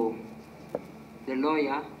to the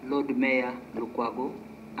lawyer, Lord Mayor Lukwago,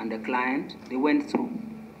 and the client. They went through.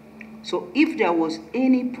 So if there was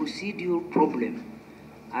any procedural problem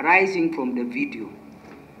arising from the video,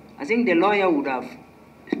 I think the lawyer would have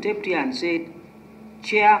stepped here and said,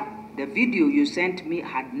 Chair, the video you sent me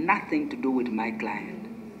had nothing to do with my client.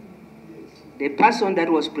 The person that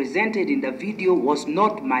was presented in the video was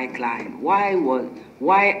not my client. Why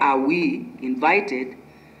are we invited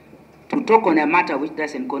to talk on a matter which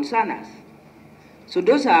doesn't concern us? So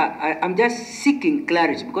those are, I'm just seeking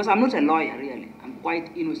clarity, because I'm not a lawyer, really. I'm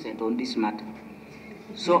quite innocent on this matter.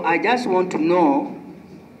 So I just want to know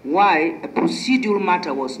why a procedural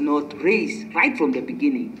matter was not raised right from the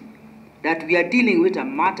beginning, that we are dealing with a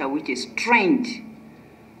matter which is strange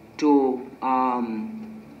to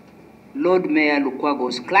Lord Mayor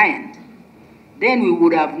Lukwago's client. Then we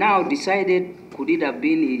would have now decided, could it have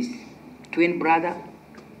been his twin brother?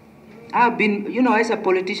 I've been, you know, as a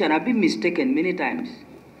politician, I've been mistaken many times.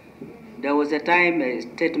 There was a time a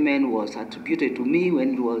statement was attributed to me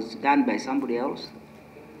when it was done by somebody else.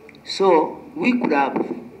 So we could have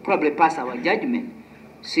probably passed our judgment,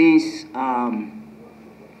 since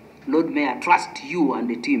Lord Mayor trusts you and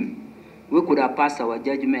the team. We could have passed our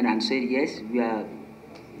judgment and said, yes,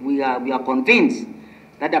 we are convinced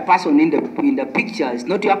that the person in the picture is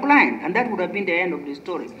not your client, and that would have been the end of the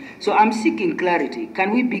story. So I'm seeking clarity.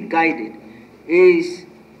 Can we be guided? Is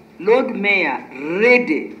Lord Mayor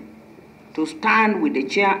ready to stand with the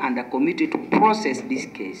chair and the committee to process this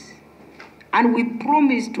case? And we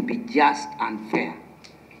promise to be just and fair.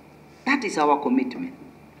 That is our commitment.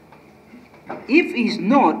 If he's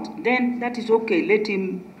not, then that is okay. Let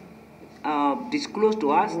him disclose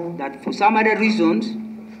to us that for some other reasons,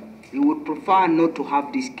 he would prefer not to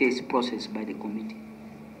have this case processed by the committee.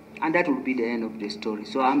 And that would be the end of the story.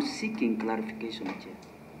 So I'm seeking clarification, Chair.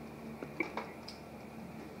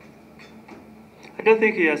 I don't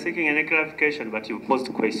think you are seeking any clarification, but you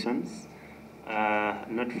posed questions,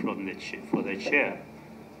 not from for the chair,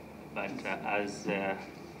 but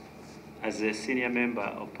as a senior member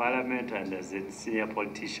of parliament and as a senior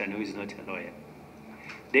politician who is not a lawyer.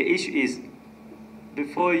 The issue is,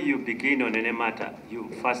 before you begin on any matter, you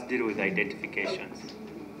first deal with identifications.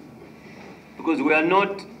 Because we are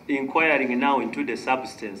not inquiring now into the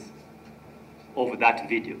substance of that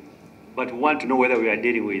video, but we want to know whether we are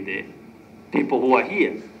dealing with the people who are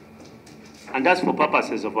here. And that's for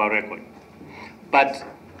purposes of our record. But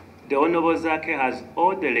the Honorable Zaake has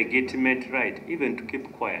all the legitimate right even to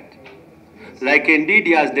keep quiet. Like indeed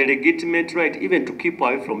he has the legitimate right even to keep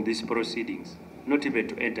away from these proceedings, not even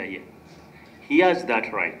to enter here. He has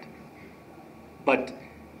that right. But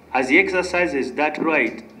as he exercises that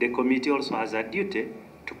right, the committee also has a duty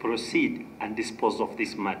to proceed and dispose of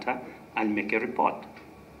this matter and make a report.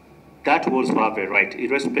 That will also have a right,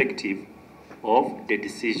 irrespective of the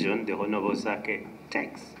decision the Honorable Zaake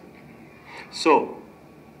takes. So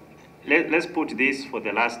let's put this for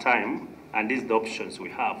the last time, and these are the options we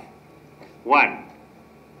have. One,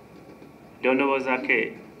 the Honorable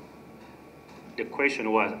Zaake, the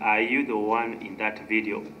question was, are you the one in that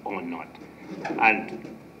video or not?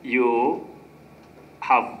 And you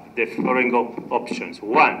have the following options.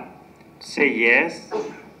 One, say yes,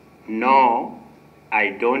 no,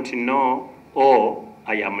 I don't know, or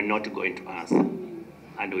I am not going to answer.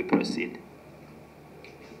 And we proceed.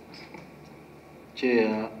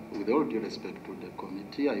 Chair, with all due respect to the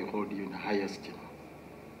committee, I hold you in high esteem.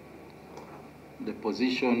 The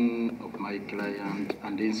position of my client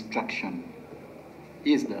and the instruction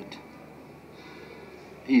is that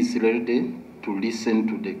he is ready to listen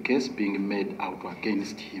to the case being made out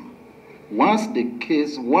against him. Once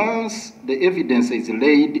the evidence is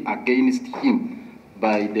laid against him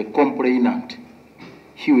by the complainant,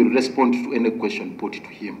 he will respond to any question put to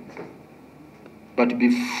him. But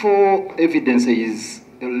before evidence is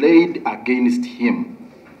laid against him,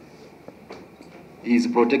 He is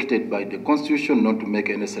protected by the Constitution not to make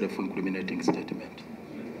any self-incriminating statement.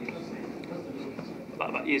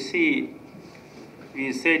 But you see,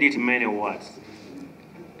 he said it in many words.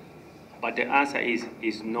 But the answer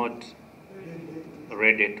is not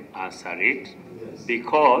ready to answer it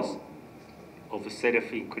because of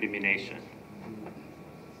self-incrimination.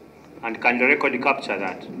 And can the record capture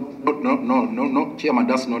that? No, Chairman,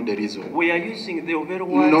 that's not the reason. We are using the very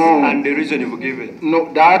words and the reason you've given.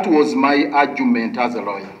 No, that was my argument as a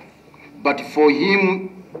lawyer. But for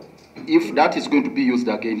him, if that is going to be used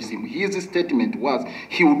against him, his statement was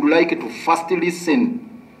he would like to first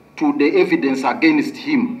listen to the evidence against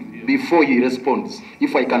him before he responds,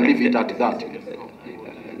 if I can leave it at that.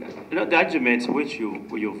 You know, the arguments which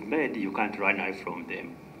you've made, you can't run away from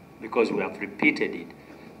them because we have repeated it.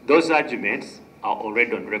 Those arguments are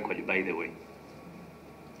already on record, by the way.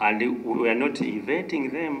 And we are not inventing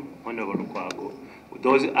them, Honorable Kwago.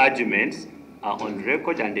 Those arguments are on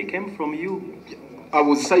record and they came from you. I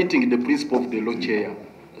was citing the principle of the law, Chair.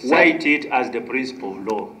 Cite it as the principle of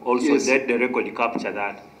law. Also, yes. Let the record capture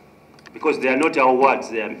that. Because they are not our words,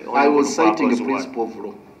 they are I was citing the principle of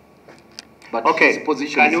law. But okay, his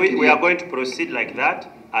position we are going to proceed like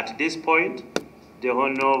that. At this point, the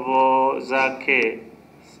Honorable Zaake,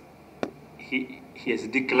 he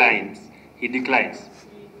declines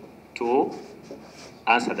to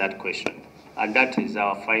answer that question. And that is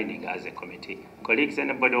our finding as a committee. Colleagues,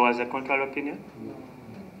 anybody who has a contrary opinion?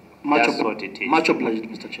 That's what it is. Much obliged,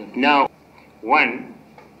 Mr. Chairman. Now, one,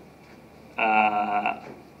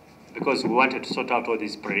 because we wanted to sort out all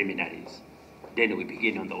these preliminaries, then we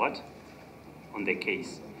begin on the what? On the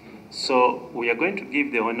case. So we are going to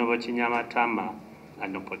give the Honorable Kinyamatama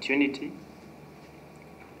an opportunity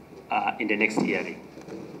in the next hearing,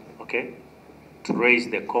 okay, to raise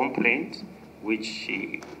the complaint which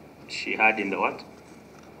she had in the what?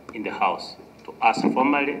 In the House. To us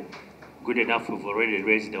formally, good enough, we've already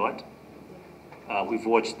raised the what? We've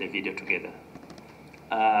watched the video together.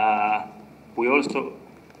 We also,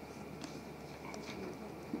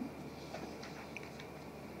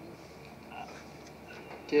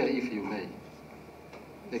 Chair, if you may,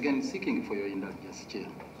 again, seeking for your indulgence, Chair,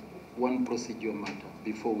 one procedural matter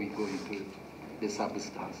before we go into the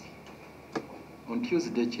substance. On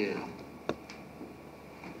Tuesday, Chair,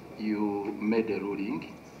 you made a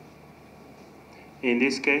ruling. in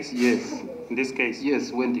this case? Yes. In this case?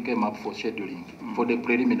 Yes, when it came up for scheduling, for the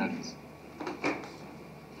preliminaries,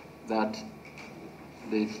 that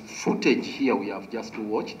the footage here we have just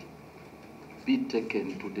watched be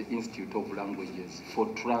taken to the Institute of Languages for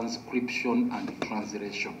transcription and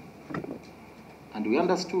translation. And we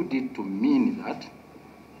understood it to mean that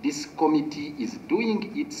this committee is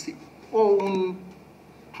doing its own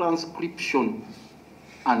transcription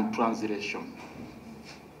and translation,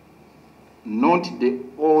 not the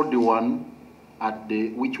old one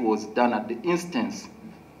which was done at the instance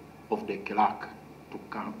of the clerk to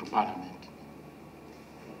come to Parliament.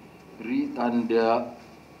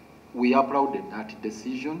 We applauded that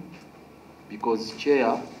decision because,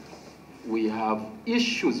 Chair, we have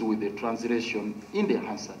issues with the translation in the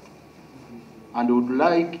Hansard. And we would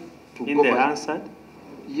like to in go the back. Hansard?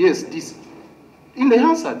 Yes, this in the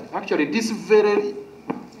Hansard. Actually, this very,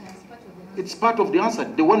 it's part of the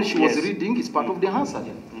Hansard. The one she was reading is part of the Hansard.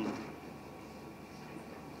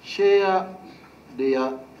 Chair, there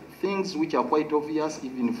are things which are quite obvious,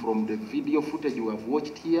 even from the video footage you have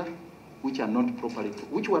watched here, which were not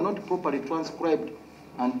properly transcribed.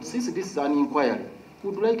 And since this is an inquiry,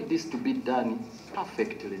 we would like this to be done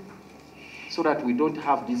perfectly, so that we don't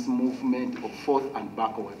have this movement of forth and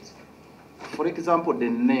backwards. For example, the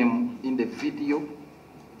name in the video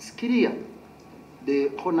is clear.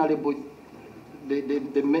 The honorable, the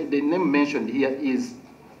name mentioned here is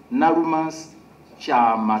Narumas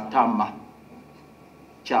Kinyamatama.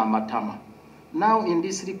 Now in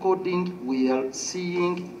this recording, we are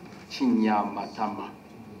seeing Kinyamatama.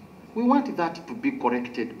 We want that to be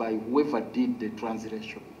corrected by whoever did the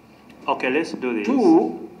translation. Okay, let's do this.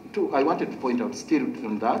 Two, I wanted to point out still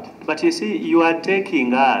on that. But you see, you are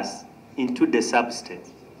taking us into the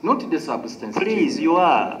substance. Not the substance. Please, you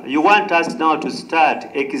are. You want us now to start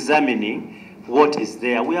examining what is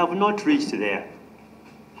there. We have not reached there.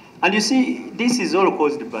 And you see, this is all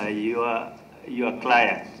caused by your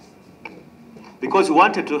client. Because we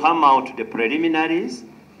wanted to hammer out the preliminaries,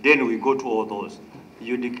 then we go to all those.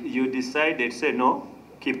 You decided, say no,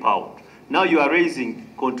 keep out. Now you are raising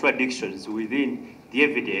contradictions within the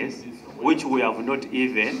evidence, which we have not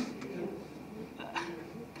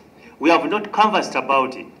canvassed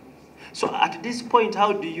about it. So at this point,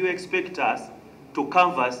 how do you expect us to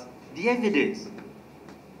canvass the evidence?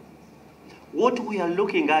 What we are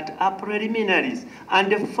looking at are preliminaries.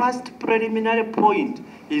 And the first preliminary point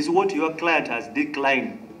is what your client has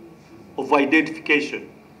declined of identification.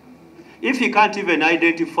 If he can't even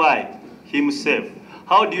identify himself,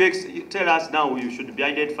 how do you tell us now you should be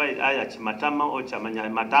identified either Chimatama or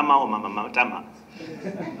Matama or Mama Matama?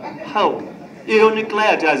 How? Your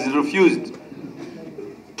client has refused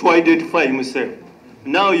to identify himself.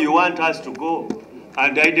 Now you want us to go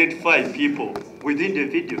and identify people within the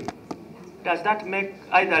video. Does that make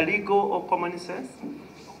either legal or common sense?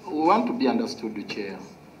 We want to be understood, Chair.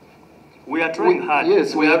 We are trying hard.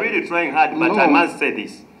 Yes, we are really trying hard, but I must say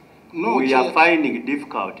this. No, we Chair. are finding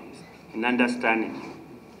difficulties in understanding you.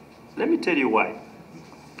 Let me tell you why.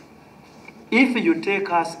 If you take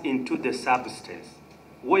us into the substance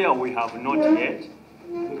where we have not yet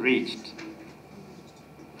reached,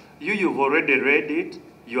 you've already read it,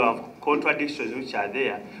 you have contradictions which are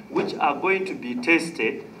there, which are going to be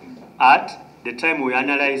tested at the time we're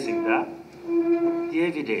analyzing the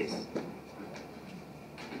evidence.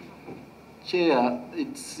 Chair,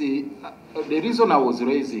 it's the reason I was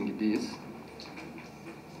raising this,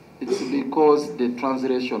 it's because the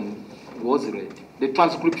translation was read. The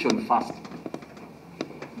transcription first.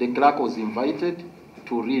 The clerk was invited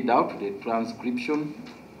to read out the transcription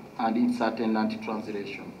and insert an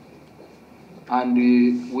translation. And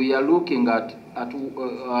we are looking at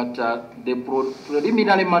the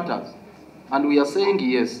preliminary matters. And we are saying,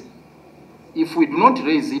 yes, if we do not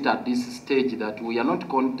raise it at this stage that we are not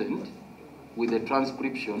content with the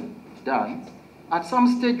transcription done, at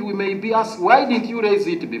some stage we may be asked, why didn't you raise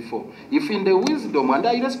it before? If in the wisdom, and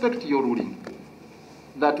I respect your ruling,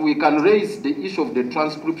 that we can raise the issue of the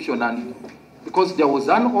transcription, and because there was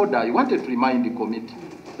an order, I wanted to remind the committee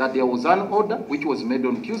that there was an order which was made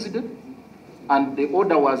on Tuesday, and the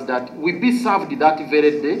order was that we be served that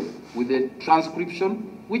very day with the transcription,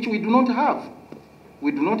 which we do not have.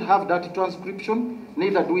 We do not have that transcription,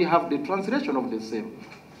 neither do we have the translation of the same.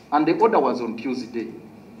 And the order was on Tuesday.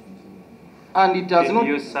 And it has not... Did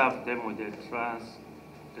you serve them with the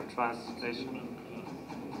translation?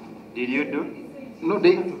 Did you do? No,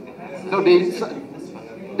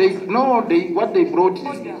 what they brought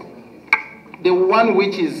is the one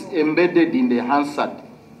which is embedded in the Hansard.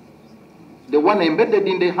 The one embedded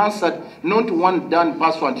in the Hansard, not one done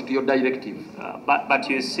pursuant to your directive. But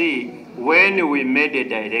you see, when we made a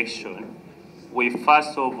direction, we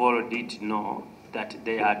first of all did know that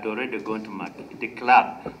they had already gone to market. The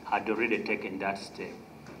clerk had already taken that step.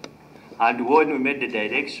 And when we made the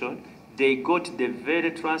direction, they got the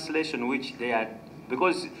very translation which they had,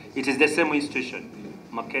 because it is the same institution,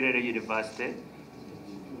 Makerere University,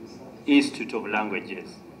 Institute of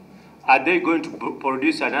Languages. Are they going to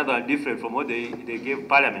produce another different from what they gave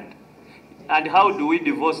Parliament? And how do we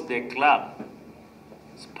divorce the clerk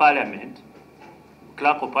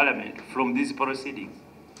of Parliament from these proceedings?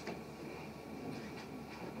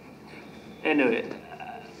 Anyway,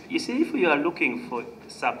 you see, if you are looking for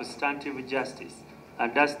substantive justice,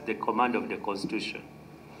 and that's the command of the Constitution,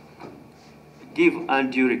 give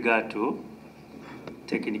undue regard to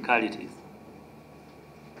technicalities.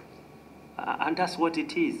 And that's what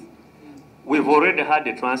it is. We've already had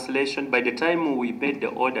the translation. By the time we made the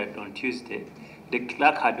order on Tuesday, the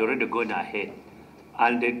clerk had already gone ahead.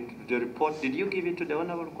 And the report, did you give it to the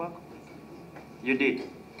Honorable Clerk? You did.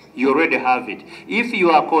 You already have it. If you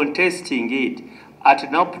are contesting it, at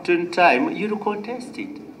an opportune time, you'll contest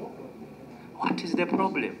it. What is the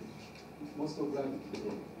problem? Most of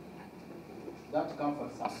that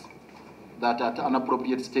comforts us, that at an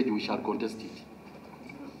appropriate stage we shall contest it.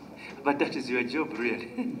 But that is your job, really.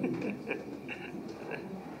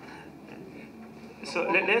 So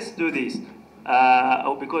let's do this.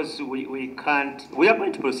 Because we can't, we are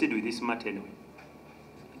going to proceed with this matter anyway.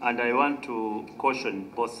 And I want to caution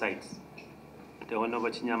both sides, the Honorable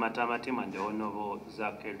Kinyamatama team and the Honorable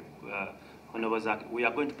Zaake. We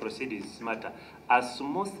are going to proceed with this matter as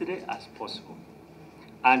smoothly as possible.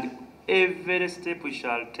 And every step we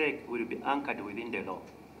shall take will be anchored within the law.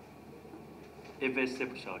 Every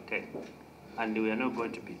step we shall take. And we are not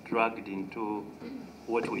going to be dragged into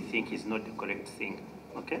what we think is not the correct thing.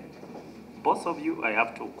 Okay? Both of you, I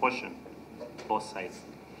have to caution both sides.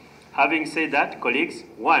 Having said that, colleagues,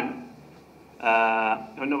 one,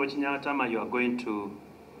 Honorable Kinyamatama, you are going to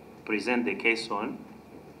present the case on.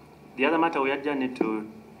 The other matter we adjourned to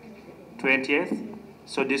 20th,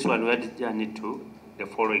 so this one we adjourned to the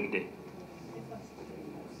following day,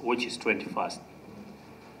 which is 21st.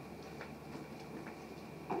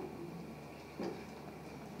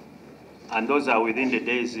 And those are within the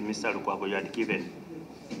days Mr. Lukwago you had given,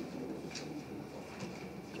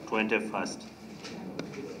 21st.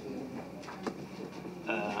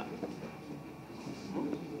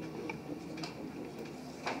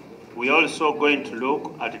 We're also going to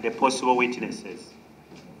look at the possible witnesses.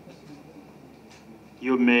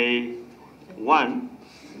 You may, one,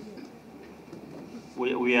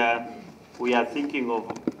 we are thinking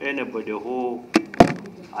of anybody who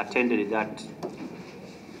attended that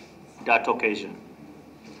occasion.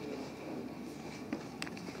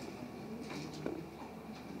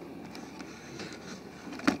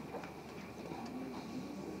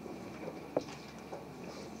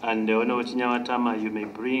 And the Honorable Kinyamatama, you may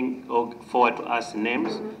bring forward to us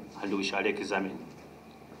names, and we shall examine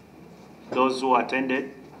those who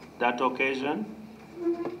attended that occasion.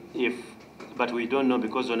 But we don't know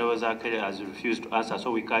because Honorable Zaake has refused to answer,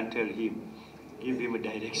 so we can't tell him, give him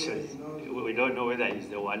directions. We don't know whether he's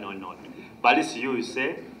the one or not. But it's you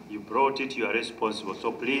say, you brought it, you are responsible.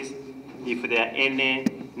 So please, if there are any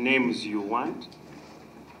names you want,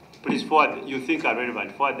 please forward, you think are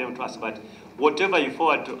relevant, forward them to us. But whatever you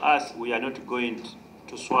forward to us, we are not going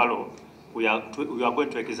to swallow. We are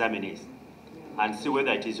going to examine it and see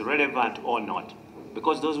whether it is relevant or not.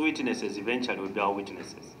 Because those witnesses eventually will be our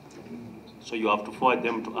witnesses. So you have to forward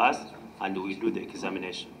them to us, and we do the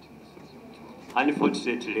examination.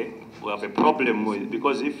 Unfortunately, we have a problem with,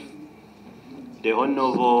 because if the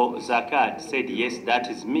Honorable Zaake said, yes, that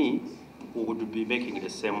is me, we would be making the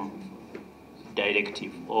same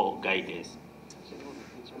directive or guidance.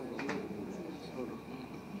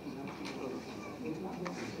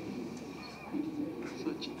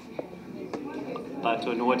 But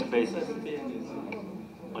on what basis?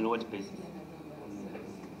 On what basis?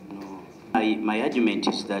 No. My argument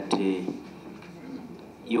is that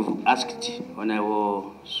you've asked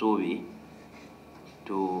Honorable Suvi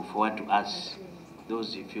to forward to us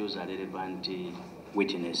those he feels are relevant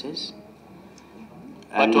witnesses.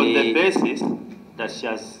 But and on the basis that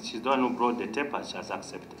she's the one who brought the tape, she has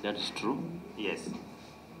accepted. That is true. Yes.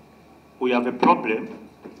 We have a problem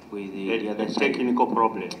with the other side. Technical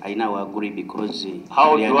problem. I now agree because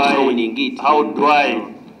how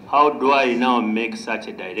do I now make such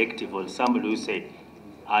a directive on somebody who said,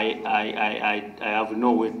 I have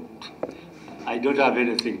no way, I don't have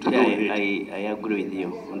anything to do with it. I agree with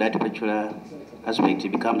you. On that particular aspect,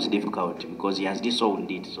 it becomes difficult because he has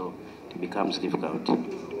disowned it, so it becomes difficult.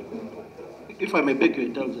 If I may beg your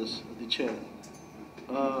indulgence, the Chair,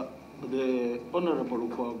 the Honorable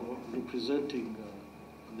Lukwago, representing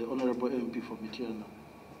the Honorable MP for Mityana,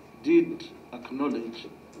 did acknowledge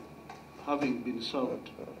having been served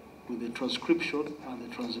with the transcription and the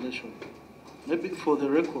translation. Maybe for the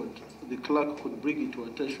record, the clerk could bring it to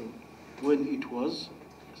attention when it was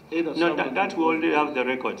either. No, that we already have the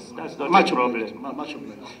records. That's not a problem. Much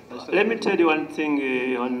obliged. Let me tell you one thing,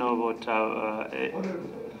 Honorable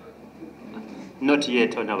not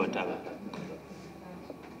yet, Honorable.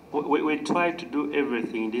 We try to do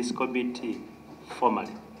everything in this committee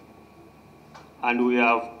formally. And we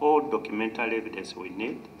have all documentary evidence we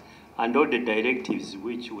need, and all the directives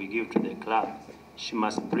which we give to the clerk. She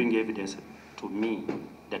must bring evidence to me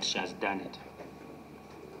that she has done it.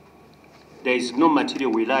 There is no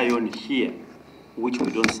material we rely on here which we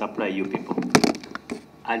don't supply you people,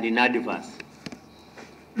 and in advance,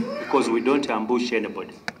 because we don't ambush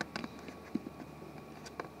anybody.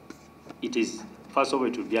 It is, first of all,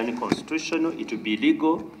 it will be unconstitutional, it will be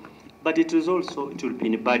illegal, but it is also, it will be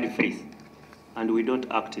in bad faith, and we don't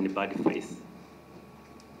act in bad faith.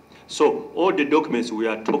 So all the documents we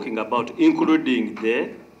are talking about, including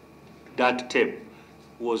that tape,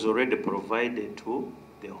 was already provided to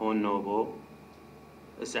the Honorable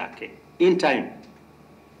Zaake in time.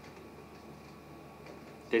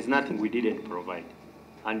 There's nothing we didn't provide.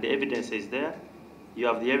 And the evidence is there. You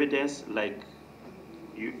have the evidence, like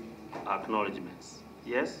acknowledgements.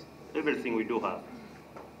 Yes, everything we do have.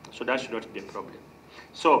 So that should not be a problem.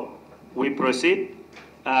 So we proceed.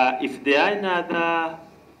 If there are any other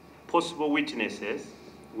possible witnesses,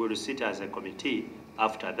 we'll sit as a committee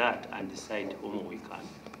after that and decide whom we can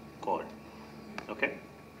call. Okay?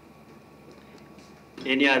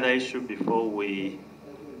 Any other issue before we?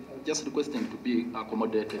 Just requesting to be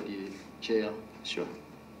accommodated, Chair. Sure.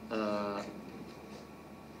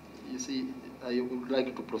 You see, I would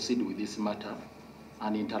like to proceed with this matter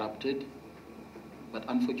uninterrupted, but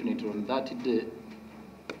unfortunately on that day,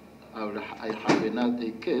 I have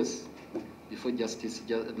another case before Justice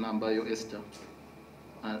Nambayo Esther,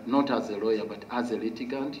 not as a lawyer, but as a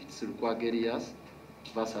litigant. It's Lukwagerias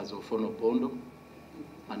versus Ofono Pondo,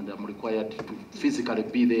 and I'm required to physically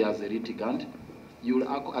be there as a litigant.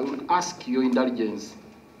 I will ask your indulgence.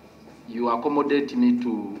 You accommodate me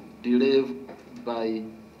to delay by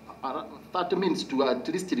 30 minutes to at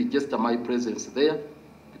least register my presence there,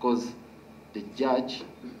 because the judge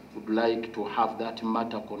would like to have that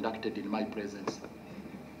matter conducted in my presence.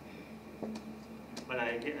 But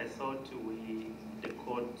I thought the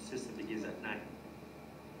court system begins at 9.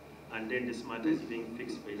 And then this matter is being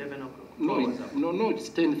fixed for 11 o'clock. No, it's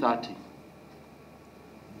 10:30.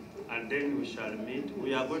 And then we shall meet.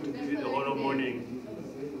 We are going to give you the whole morning.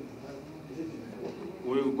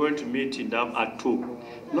 We're going to meet in them at 2.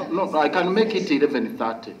 No, I can make it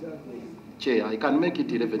 11:30. Chair, I can make it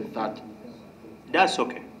 11:30. That's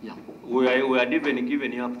okay. Yeah. We are even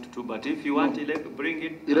giving you up to 2, but if you want to bring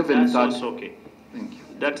it, 11:30. that's also okay. Thank you.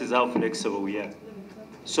 That is how flexible we are.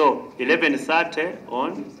 So 11:30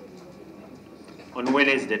 on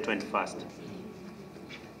Wednesday, 21st.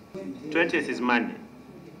 20th is Monday.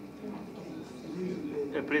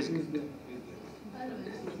 Please,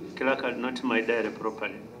 clerk, not my diary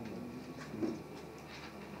properly.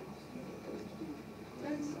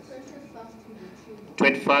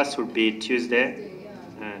 21st would be Tuesday.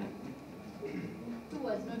 Two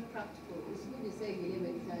was not practical. It's good to say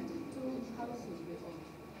 11:30. Two houses were on.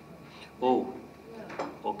 Oh,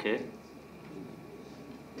 okay.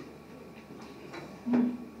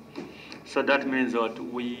 So that means what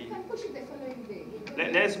we can push it the following day.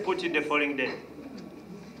 Let's put it the following day.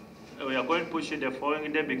 We are going to push it the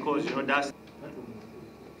following day because that's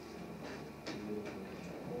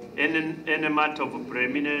any matter of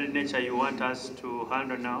preliminary nature you want us to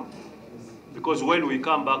handle now, because when we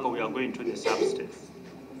come back we are going to the substance.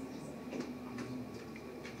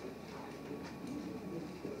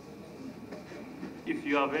 If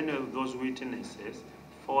you have any of those witnesses,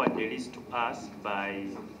 forward the list to us by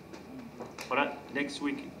next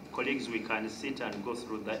week. Colleagues, we can sit and go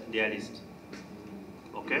through their list.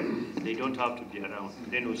 Okay? They don't have to be around.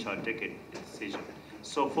 Then we shall take a decision.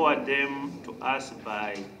 So forward them to us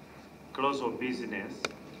by close of business.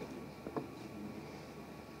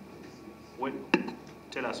 When?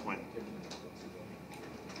 Tell us when.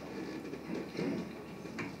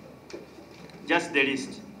 Just the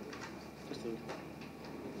list.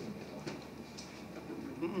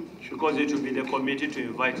 Because it will be the committee to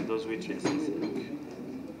invite those witnesses.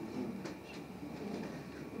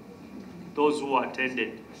 Those who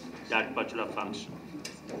attended that particular function.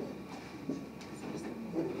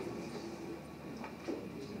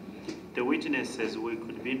 The witnesses we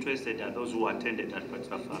could be interested are those who attended that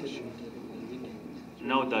particular function.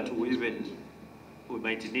 Now that we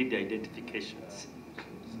might need the identifications.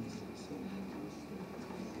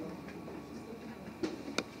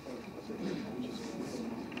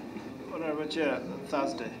 Honorable Chair,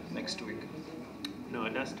 Thursday next week. No,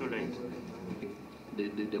 that's too late.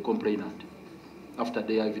 The complainant, after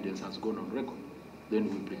the evidence has gone on record, then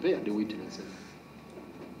we prepare the witnesses.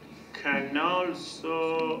 Can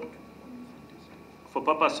also, for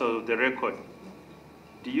purpose of the record,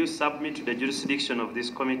 do you submit to the jurisdiction of this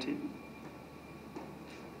committee?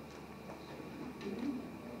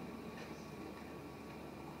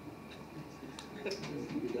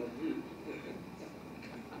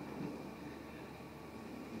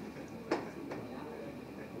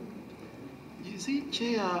 You see,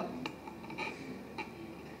 Chair,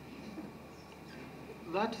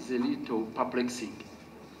 that is a little perplexing,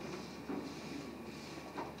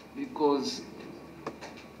 because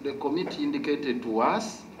the committee indicated to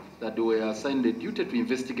us that they were assigned the duty to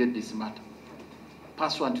investigate this matter.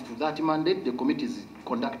 Pursuant to that mandate, the committee is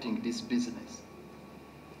conducting this business,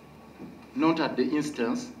 not at the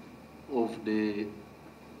instance of the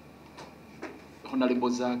Honorable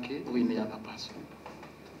Zaake or any other person.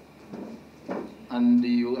 And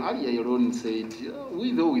you earlier on said,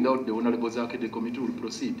 with or without the Honorable Zaake, the committee will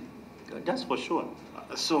proceed. That's for sure.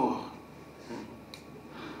 So,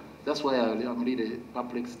 that's why I'm really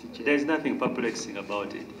perplexed, Chair. There's nothing perplexing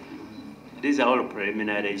about it. These are all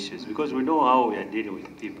preliminary issues because we know how we are dealing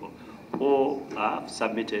with people who are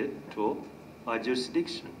submitted to our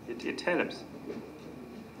jurisdiction. It helps.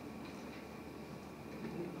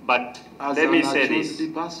 But As let me say this. The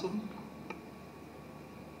person?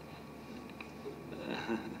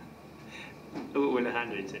 We'll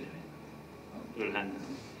handle it anyway. We'll handle it.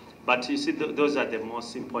 But you see, those are the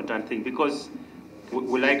most important thing because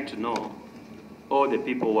we like to know all the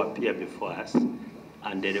people who appear before us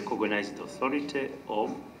and they recognize the authority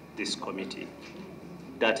of this committee.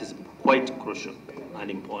 That is quite crucial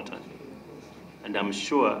and important. And I'm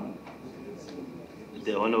sure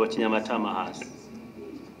the Honorable Kinyamatama has.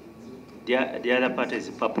 The other party is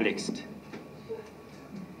perplexed.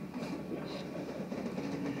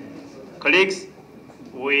 Colleagues,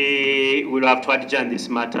 we will have to adjourn this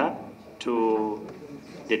matter to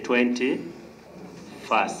the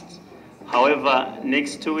 21st. However,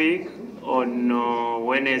 next week on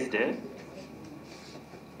Wednesday,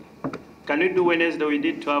 Can we do Wednesday? We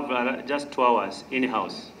did 12, just 2 hours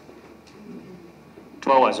in-house. 2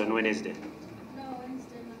 hours on Wednesday. No,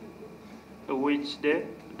 Wednesday. Which day?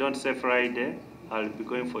 Don't say Friday. I'll be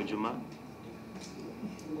going for Juma.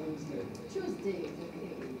 Tuesday.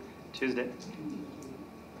 Tuesday?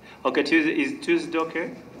 Okay, Tuesday. Is Tuesday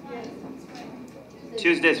okay? Yes,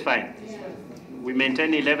 Tuesday is fine. We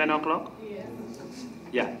maintain 11 o'clock? yes.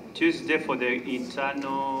 Yeah, Tuesday for the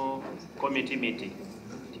internal committee meeting.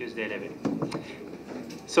 Tuesday 11.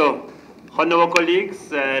 So, honorable colleagues,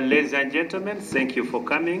 ladies and gentlemen, thank you for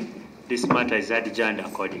coming. This matter is adjourned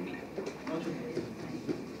accordingly.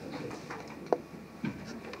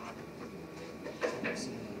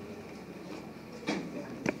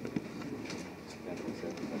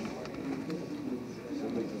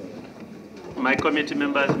 My committee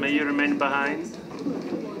members, may you remain behind.